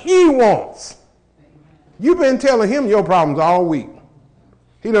what he wants. You've been telling him your problems all week.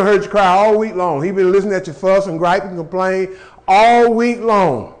 He done heard you cry all week long. He been listening at you fuss and gripe and complain all week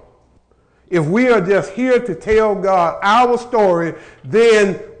long. If we are just here to tell God our story,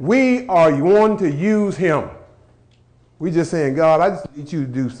 then we are wanting to use him. We just saying, God, I just need you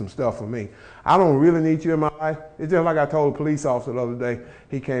to do some stuff for me. I don't really need you in my life. It's just like I told a police officer the other day.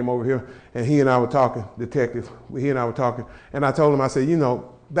 He came over here, and he and I were talking, detective. He and I were talking, and I told him, I said,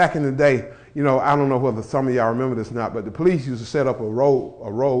 back in the day, I don't know whether some of y'all remember this or not, but the police used to set up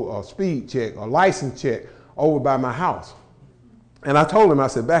a speed check, a license check over by my house. And I told him, I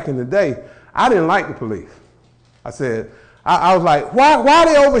said, back in the day, I didn't like the police. I said, I was like, why are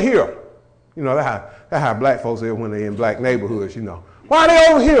they over here? That's how black folks are when they're in black neighborhoods, Why are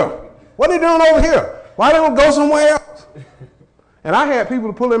they over here? What are they doing over here? Why don't they go somewhere else? And I had people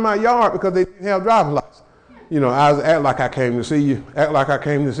to pull in my yard because they didn't have driver's license. I was act like I came to see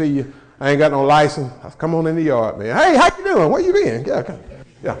you. I ain't got no license. I said, come on in the yard, man. Hey, how you doing? Where you been?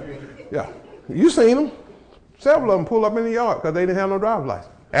 Yeah. You seen them. Several of them pull up in the yard because they didn't have no driver's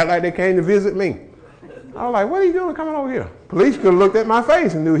license. Act like they came to visit me. I was like, what are you doing coming over here? Police could have looked at my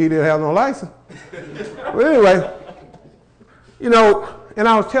face and knew he didn't have no license. But anyway, and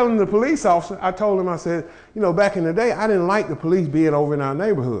I was telling the police officer, I told him, I said, back in the day, I didn't like the police being over in our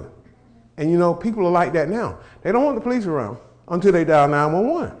neighborhood. And, people are like that now. They don't want the police around until they dial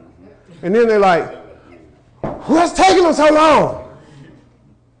 911. And then they're like, what's taking them so long?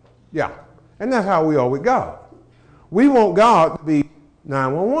 Yeah. And that's how we are with God. We want God to be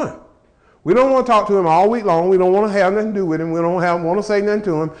 911. We don't want to talk to him all week long. We don't want to have nothing to do with him. We don't want to say nothing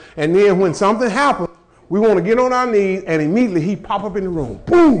to him. And then when something happens, we want to get on our knees, and immediately he pop up in the room.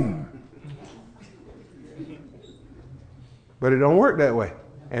 Boom! But it don't work that way.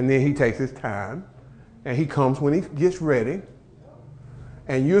 And then he takes his time, and he comes when he gets ready.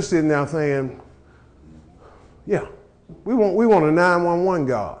 And you're sitting there saying, yeah, we want a 911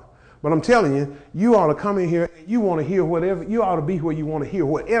 God. But I'm telling you, you ought to come in here and you want to hear whatever, you ought to be where you want to hear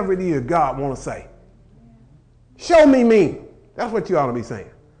whatever it is God want to say. Show me me. That's what you ought to be saying.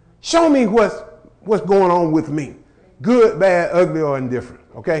 Show me what's going on with me. Good, bad, ugly, or indifferent,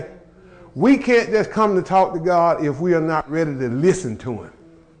 okay? We can't just come to talk to God if we are not ready to listen to him,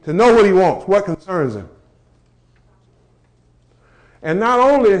 to know what he wants, what concerns him. And not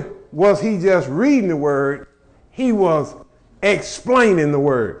only was he just reading the word, he was explaining the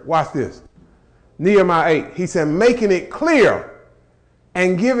word. Watch this. Nehemiah 8. He said, making it clear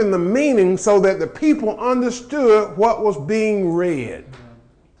and giving the meaning so that the people understood what was being read.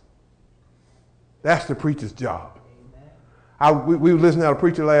 That's the preacher's job. We were listening to a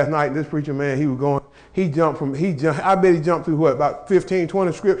preacher last night. This preacher, man, I bet he jumped through about 15,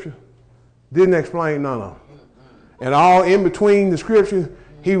 20 scriptures. Didn't explain none of them. And all in between the scriptures,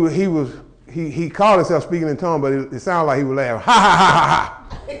 he was he called himself speaking in tongues, but it sounded like he was laughing. Ha, ha, ha, ha,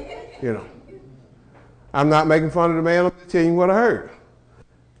 ha. You know. I'm not making fun of the man. I'm just telling you what I heard.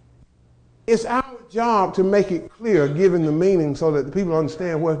 It's our job to make it clear, giving the meaning so that the people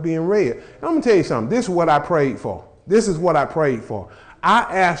understand what's being read. And I'm going to tell you something. This is what I prayed for. This is what I prayed for. I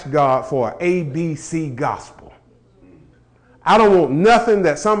asked God for an ABC gospel. I don't want nothing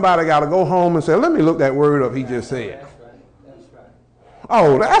that somebody got to go home and say, let me look that word up he just said. That's right.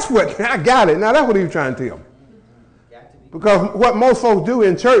 Oh, that's what, I got it. Now that's what he was trying to tell me. Because what most folks do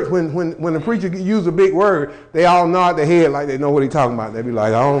in church, when the preacher uses a big word, they all nod their head like they know what he's talking about. They be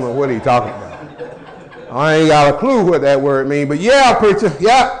like, I don't know what he's talking about. I ain't got a clue what that word means. But yeah, preacher,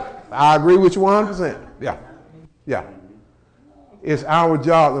 yeah, I agree with you 100%. Yeah. It's our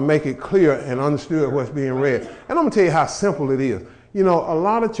job to make it clear and understood what's being read. And I'm going to tell you how simple it is. You know, a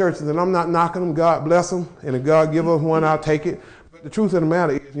lot of churches, and I'm not knocking them, God bless them, and if God give us one, I'll take it. But the truth of the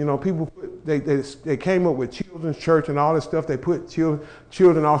matter is, you know, people, they came up with children's church and all this stuff. They put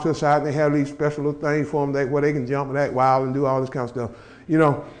children off to the side, and they have these special little things for them where they can jump and act wild and do all this kind of stuff. You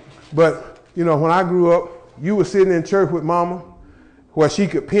know, but, you know, when I grew up, you were sitting in church with mama where she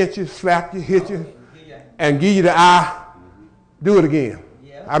could pinch you, slap you, hit you, and give you the eye. Do it again.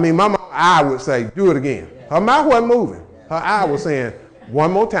 I mean, my mama eye would say, do it again. Her mouth wasn't moving. Her eye was saying,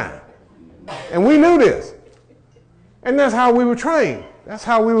 one more time. And we knew this. And that's how we were trained. That's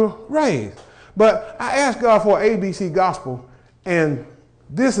how we were raised. But I asked God for an ABC gospel, and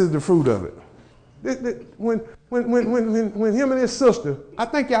this is the fruit of it. When him and his sister, I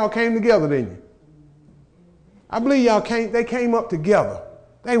think y'all came together, didn't you? I believe they came up together.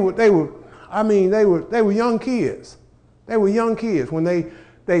 They were young kids. They were young kids. When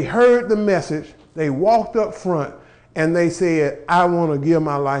they heard the message, they walked up front and they said, I want to give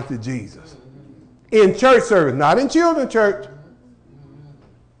my life to Jesus. In church service, not in children's church.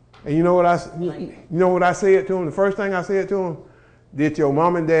 And you know what I said to them? The first thing I said to them, did your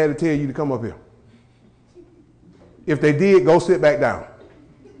mom and dad tell you to come up here? If they did, go sit back down.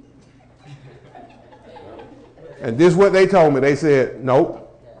 And this is what they told me. They said, nope.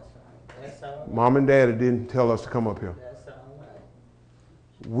 Mom and Daddy didn't tell us to come up here.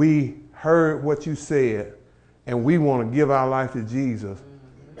 We heard what you said, and we want to give our life to Jesus.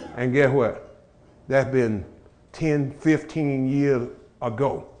 And guess what? That's been 10, 15 years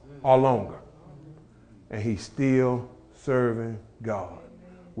ago or longer. And he's still serving God.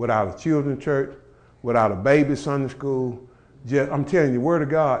 Without a children's church, without a baby Sunday school. I'm telling you, the Word of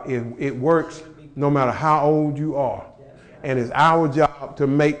God, it works no matter how old you are. And it's our job to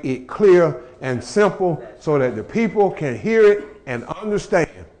make it clear and simple so that the people can hear it and understand.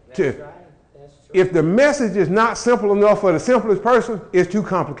 If the message is not simple enough for the simplest person, it's too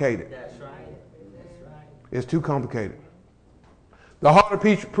complicated. That's right. It's too complicated. The heart of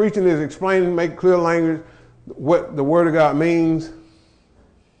preaching is explaining, make clear language, what the Word of God means.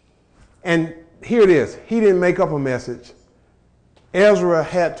 And here it is. He didn't make up a message. Ezra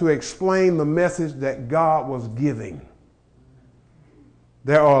had to explain the message that God was giving.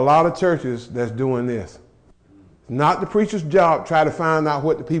 There are a lot of churches that's doing this. Not the preacher's job, try to find out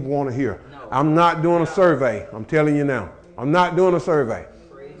what the people want to hear. No. I'm not doing a survey. I'm telling you now. I'm not doing a survey.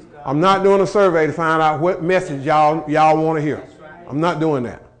 I'm not doing a survey to find out what message y'all want to hear. Right. I'm not doing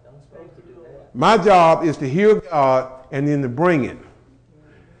that. My job is to hear God and then to bring it.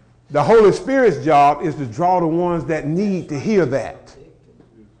 The Holy Spirit's job is to draw the ones that need to hear that.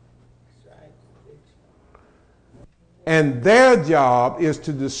 And their job is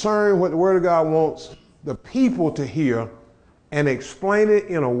to discern what the Word of God wants the people to hear and explain it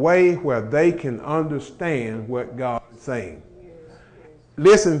in a way where they can understand what God is saying.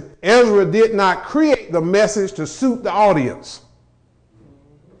 Listen, Ezra did not create the message to suit the audience.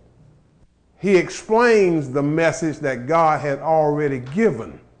 He explains the message that God had already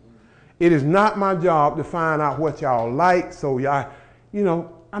given. It is not my job to find out what y'all like, so y'all,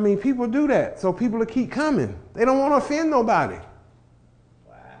 people do that, so people will keep coming. They don't want to offend nobody.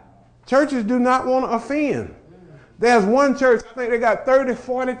 Wow. Churches do not want to offend. There's one church, I think they got 30,000,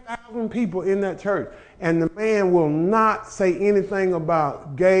 40,000 people in that church, and the man will not say anything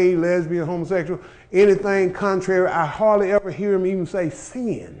about gay, lesbian, homosexual, anything contrary. I hardly ever hear him even say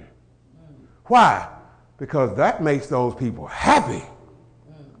sin. Why? Because that makes those people happy.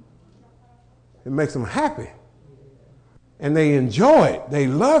 It makes them happy. And they enjoy it. They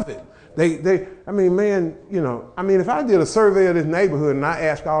love it. If I did a survey of this neighborhood and I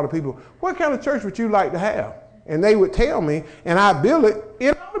asked all the people, what kind of church would you like to have? And they would tell me, and I build it,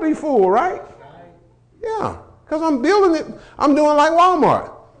 it ought to be full, right? Yeah, because I'm building it. I'm doing like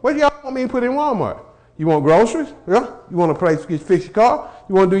Walmart. What do y'all want me to put in Walmart? You want groceries? Yeah. You want a place to fix your car?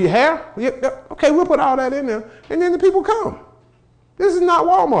 You want to do your hair? Yep. Okay, we'll put all that in there. And then the people come. This is not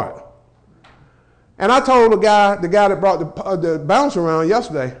Walmart. And I told the guy that brought the bouncer around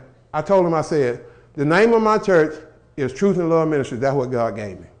yesterday, I told him, I said, the name of my church is Truth and Love Ministries. That's what God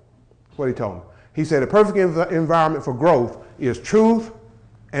gave me. That's what he told me. He said the perfect environment for growth is truth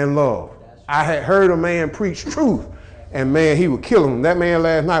and love. I had heard a man preach truth, and man, he was killing them. That man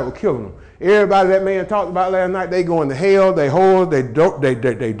last night was killing them. Everybody that man talked about last night, they going to hell, they whores, they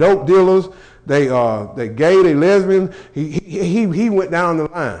dope dealers, they gay, they lesbian. He went down the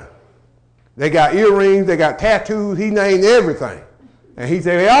line. They got earrings, they got tattoos, he named everything. And he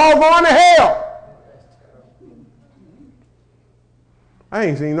said, they all going to hell. I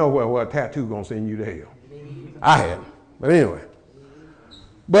ain't seen nowhere where a tattoo gonna send you to hell. I hadn't. But anyway.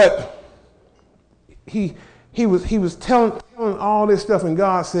 But he was telling all this stuff, and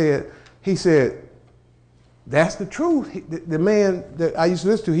God said, he said, that's the truth. The man that I used to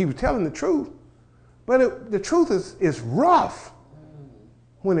listen to, he was telling the truth. But the truth is rough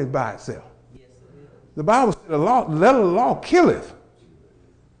when it's by itself. The Bible said the letter of the law killeth,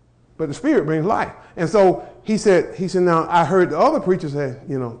 but the Spirit brings life. And so he said, now I heard the other preacher say,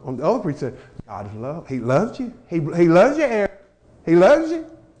 the other preacher said, God is love. He loves you. He loves you, Aaron. He loves you.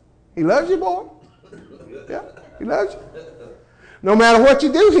 He loves you, boy. Yeah, he loves you. No matter what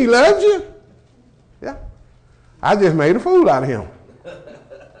you do, he loves you. Yeah. I just made a fool out of him.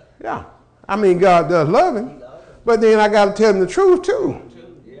 Yeah. I mean, God does love him. But then I got to tell him the truth, too.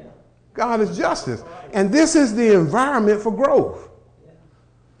 God is justice. And this is the environment for growth.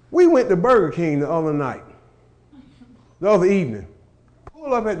 We went to Burger King the other evening.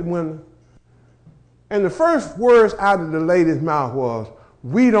 Pulled up at the window. And the first words out of the lady's mouth was,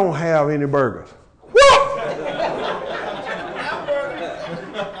 we don't have any burgers. What?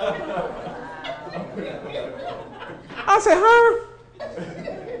 I said, huh?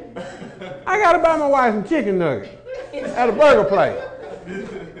 I got to buy my wife some chicken nuggets at a burger place.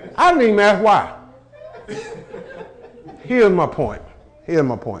 I didn't even ask why. Here's my point.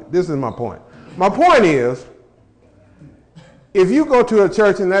 This is my point. My point is, if you go to a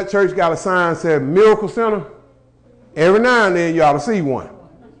church and that church got a sign that said Miracle Center, every now and then you ought to see one.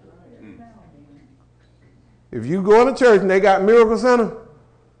 If you go to church and they got Miracle Center,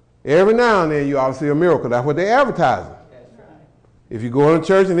 every now and then you ought to see a miracle. That's what they advertising. If you go to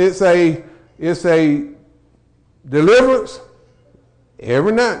church and it say deliverance,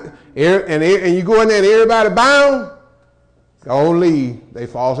 every night, and you go in there and everybody bound, don't leave. They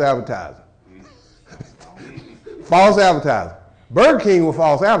false advertising. False advertising. Burger King was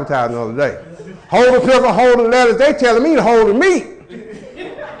false advertising the other day. Hold the pickle, hold the lettuce. They telling me to hold the meat.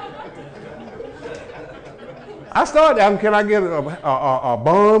 I started asking, can I get a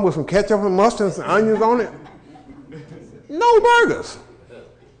bun with some ketchup and mustard and some onions on it? No burgers.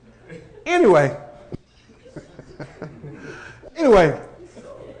 Anyway,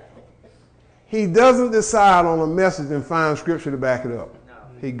 he doesn't decide on a message and find scripture to back it up.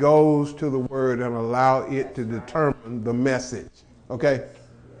 He goes to the word and allow it to determine the message. Okay?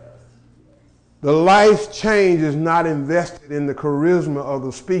 The life change is not invested in the charisma of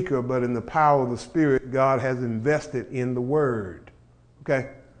the speaker, but in the power of the Spirit God has invested in the word. Okay?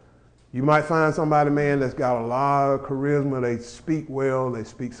 You might find somebody, man, that's got a lot of charisma. They speak well. They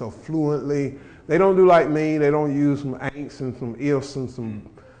speak so fluently. They don't do like me. They don't use some anks and some ifs and some,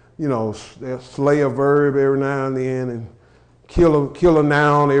 they'll slay a verb every now and then and kill a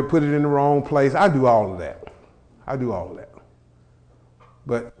noun. They put it in the wrong place. I do all of that.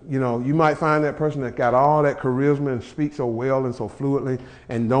 But, you might find that person that got all that charisma and speaks so well and so fluently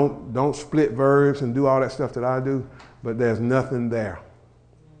and don't split verbs and do all that stuff that I do, but there's nothing there.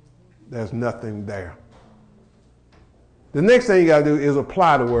 There's nothing there. The next thing you got to do is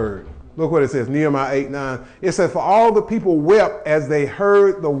apply the word. Look what it says, Nehemiah 8:9. It says, for all the people wept as they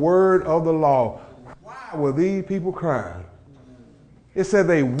heard the word of the law. Why were these people crying? It said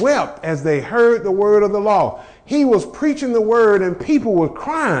they wept as they heard the word of the law. He was preaching the word and people were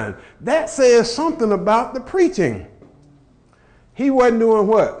crying. That says something about the preaching. He wasn't doing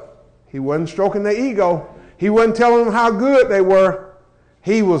what? He wasn't stroking their ego. He wasn't telling them how good they were.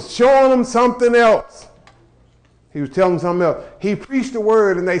 He was showing them something else. He was telling them something else. He preached the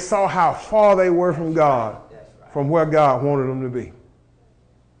word and they saw how far they were from God, from where God wanted them to be.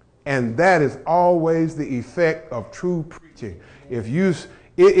 And that is always the effect of true preaching. It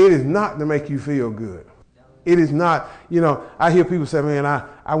is not to make you feel good. It is not, I hear people say, man,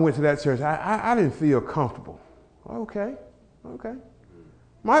 I went to that church. I didn't feel comfortable. Okay.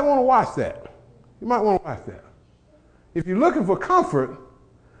 Might want to watch that. You might want to watch that. If you're looking for comfort,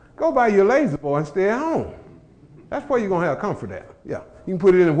 Go buy your lazy boy and stay at home. That's where you're going to have comfort at. Yeah. You can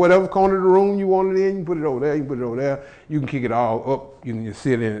put it in whatever corner of the room you want it in. You can put it over there. You can put it over there. You can kick it all up. You can just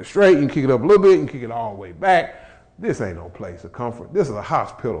sit in it straight. You can kick it up a little bit. You can kick it all the way back. This ain't no place of comfort. This is a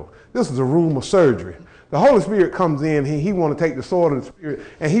hospital. This is a room of surgery. The Holy Spirit comes in. He want to take the sword of the Spirit,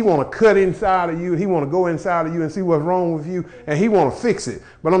 and he want to cut inside of you. He want to go inside of you and see what's wrong with you, and he want to fix it.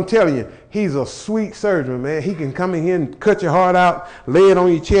 But I'm telling you, he's a sweet surgeon, man. He can come in here and cut your heart out, lay it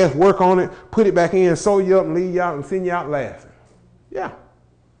on your chest, work on it, put it back in, sew you up, and leave you out, and send you out laughing. Yeah.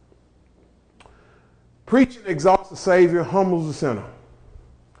 Preaching exalts the Savior, humbles the sinner.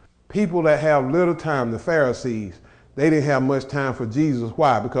 People that have little time, the Pharisees, they didn't have much time for Jesus.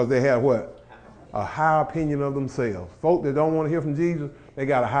 Why? Because they had what? A high opinion of themselves. Folk that don't want to hear from Jesus, they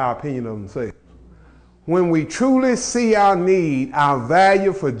got a high opinion of themselves. When we truly see our need, our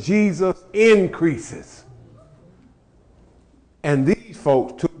value for Jesus increases. And these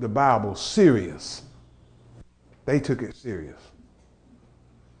folks took the Bible serious. They took it serious.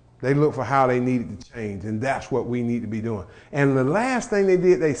 They looked for how they needed to change, and that's what we need to be doing. And the last thing they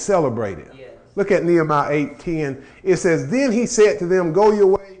did, they celebrated. Yes. Look at Nehemiah 8:10. It says, then he said to them, go your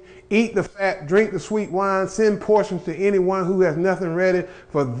way, eat the fat, drink the sweet wine, send portions to anyone who has nothing ready,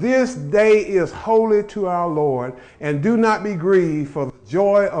 for this day is holy to our Lord, and do not be grieved, for the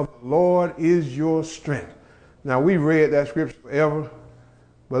joy of the Lord is your strength. Now, we read that scripture forever,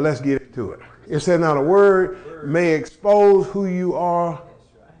 but let's get into it. It said, now the word may expose who you are,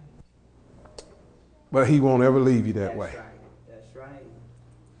 but he won't ever leave you that way. That's right.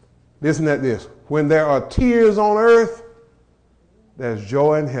 Listen at this. When there are tears on earth, there's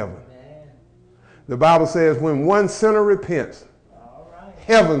joy in heaven. Amen. The Bible says when one sinner repents,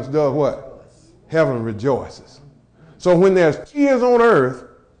 heavens does what? Heaven rejoices. So when there's tears on earth,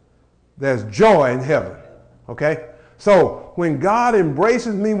 there's joy in heaven. Okay? So when God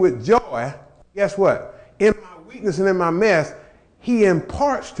embraces me with joy, guess what? In my weakness and in my mess, he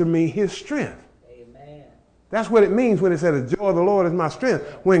imparts to me his strength. That's what it means when it says the joy of the Lord is my strength.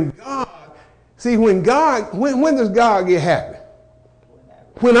 When God, see, when does God get happy?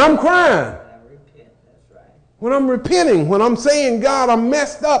 When I'm crying. When I'm repenting. When I'm saying, God, I'm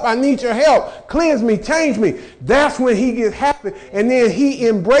messed up. I need your help. Cleanse me, change me. That's when he gets happy. And then he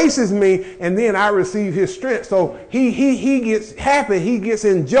embraces me, and then I receive his strength. So he gets happy. He gets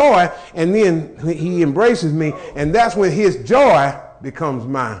in joy, and then he embraces me. And that's when his joy becomes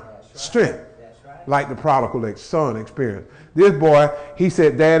my strength. Like the prodigal son experience. This boy, he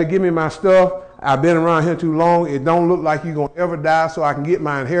said, Daddy, give me my stuff. I've been around here too long. It don't look like you're going to ever die, so I can get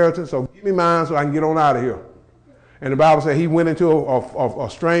my inheritance. So give me mine so I can get on out of here. And the Bible said he went into a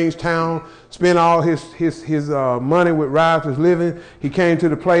strange town, spent all his money with riotous living. He came to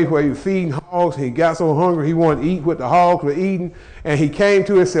the place where he was feeding hogs. He got so hungry he wanted to eat what the hogs were eating. And he came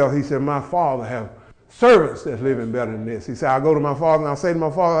to himself. He said, my father has servants that's living better than this. He said, I'll go to my father and I'll say to my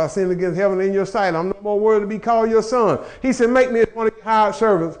father, I sinned against heaven in your sight. I'm no more worthy to be called your son. He said, make me as one of your hired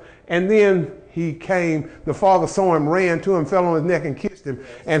servants. And then he came, the father saw him, ran to him, fell on his neck and kissed him.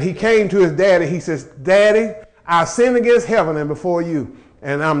 And he came to his daddy. He says, Daddy, I sinned against heaven and before you,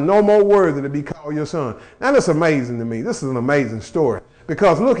 and I'm no more worthy to be called your son. Now that's amazing to me. This is an amazing story.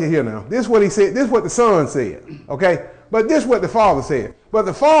 Because look at here now. This is what he said. This is what the son said. Okay? But this is what the father said. But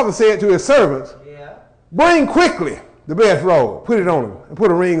the father said to his servants, bring quickly the best robe, put it on him, and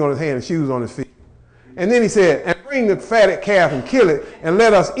put a ring on his hand and shoes on his feet. And then he said, and bring the fatted calf and kill it, and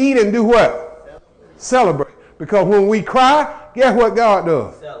let us eat and do what? Celebrate. Because when we cry, guess what God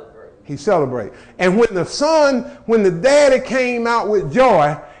does? Celebrate. He celebrates. And when the daddy came out with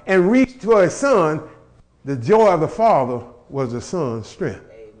joy and reached for his son, the joy of the father was the son's strength.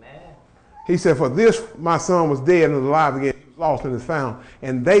 Amen. He said, for this my son was dead and was alive again. He was lost and is found.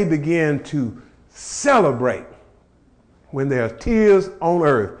 And they began to celebrate. When there's tears on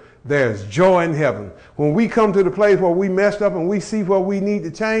earth, there's joy in heaven. When we come to the place where we messed up and we see what we need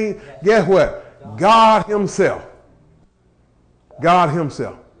to change, guess what? God himself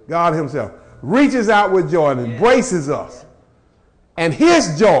reaches out with joy and embraces us. And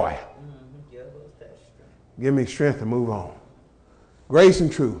his joy give me strength to move on. Grace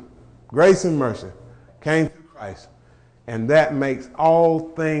and truth, grace and mercy came through Christ. And that makes all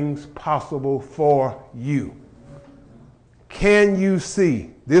things possible for you. Can you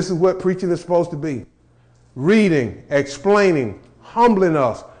see? This is what preaching is supposed to be. Reading, explaining, humbling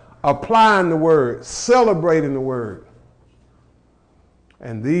us, applying the word, celebrating the word.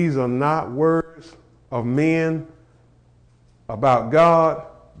 And these are not words of men about God.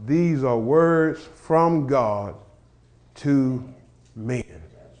 These are words from God to men.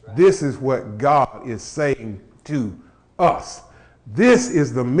 This is what God is saying to us. This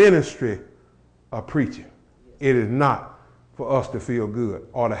is the ministry of preaching. It is not for us to feel good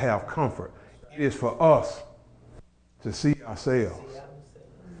or to have comfort. It is for us to see ourselves.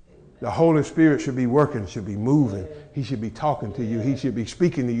 The Holy Spirit should be working, should be moving. He should be talking to you. He should be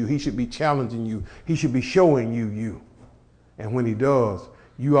speaking to you. He should be challenging you. He should be showing you you. And when he does,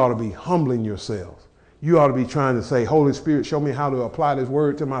 you ought to be humbling yourselves. You ought to be trying to say, Holy Spirit, show me how to apply this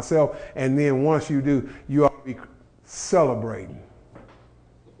word to myself. And then once you do, you ought to be celebrating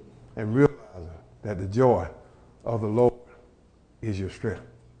and realizing that the joy of the Lord is your strength.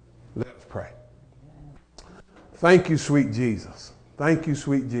 Let us pray. Thank you, sweet Jesus. Thank you,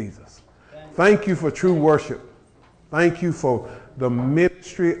 sweet Jesus. Thank you for true worship. Thank you for the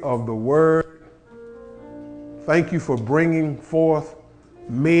ministry of the word. Thank you for bringing forth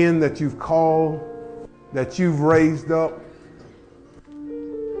men that you've called, that you've raised up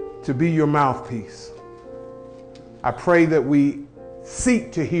to be your mouthpiece. I pray that we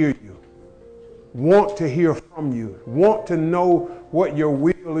seek to hear you, want to hear from you, want to know what your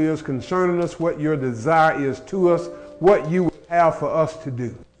will is concerning us, what your desire is to us, what you would have for us to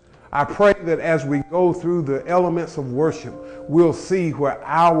do. I pray that as we go through the elements of worship, we'll see where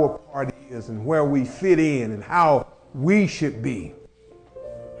our part is and where we fit in and how we should be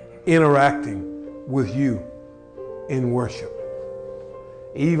interacting with you in worship.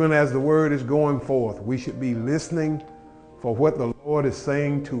 Even as the word is going forth, we should be listening for what the Lord is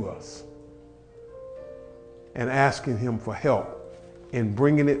saying to us and asking him for help in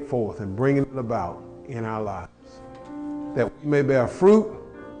bringing it forth and bringing it about in our lives, that we may bear fruit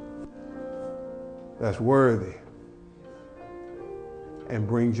that's worthy and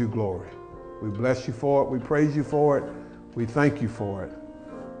brings you glory. We bless you for it. We praise you for it. We thank you for it.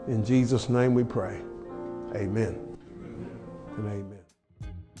 In Jesus' name we pray. Amen and amen.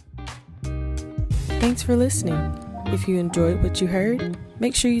 Thanks for listening. If you enjoyed what you heard,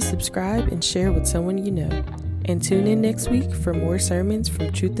 make sure you subscribe and share with someone you know. And tune in next week for more sermons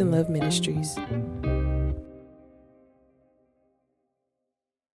from Truth and Love Ministries.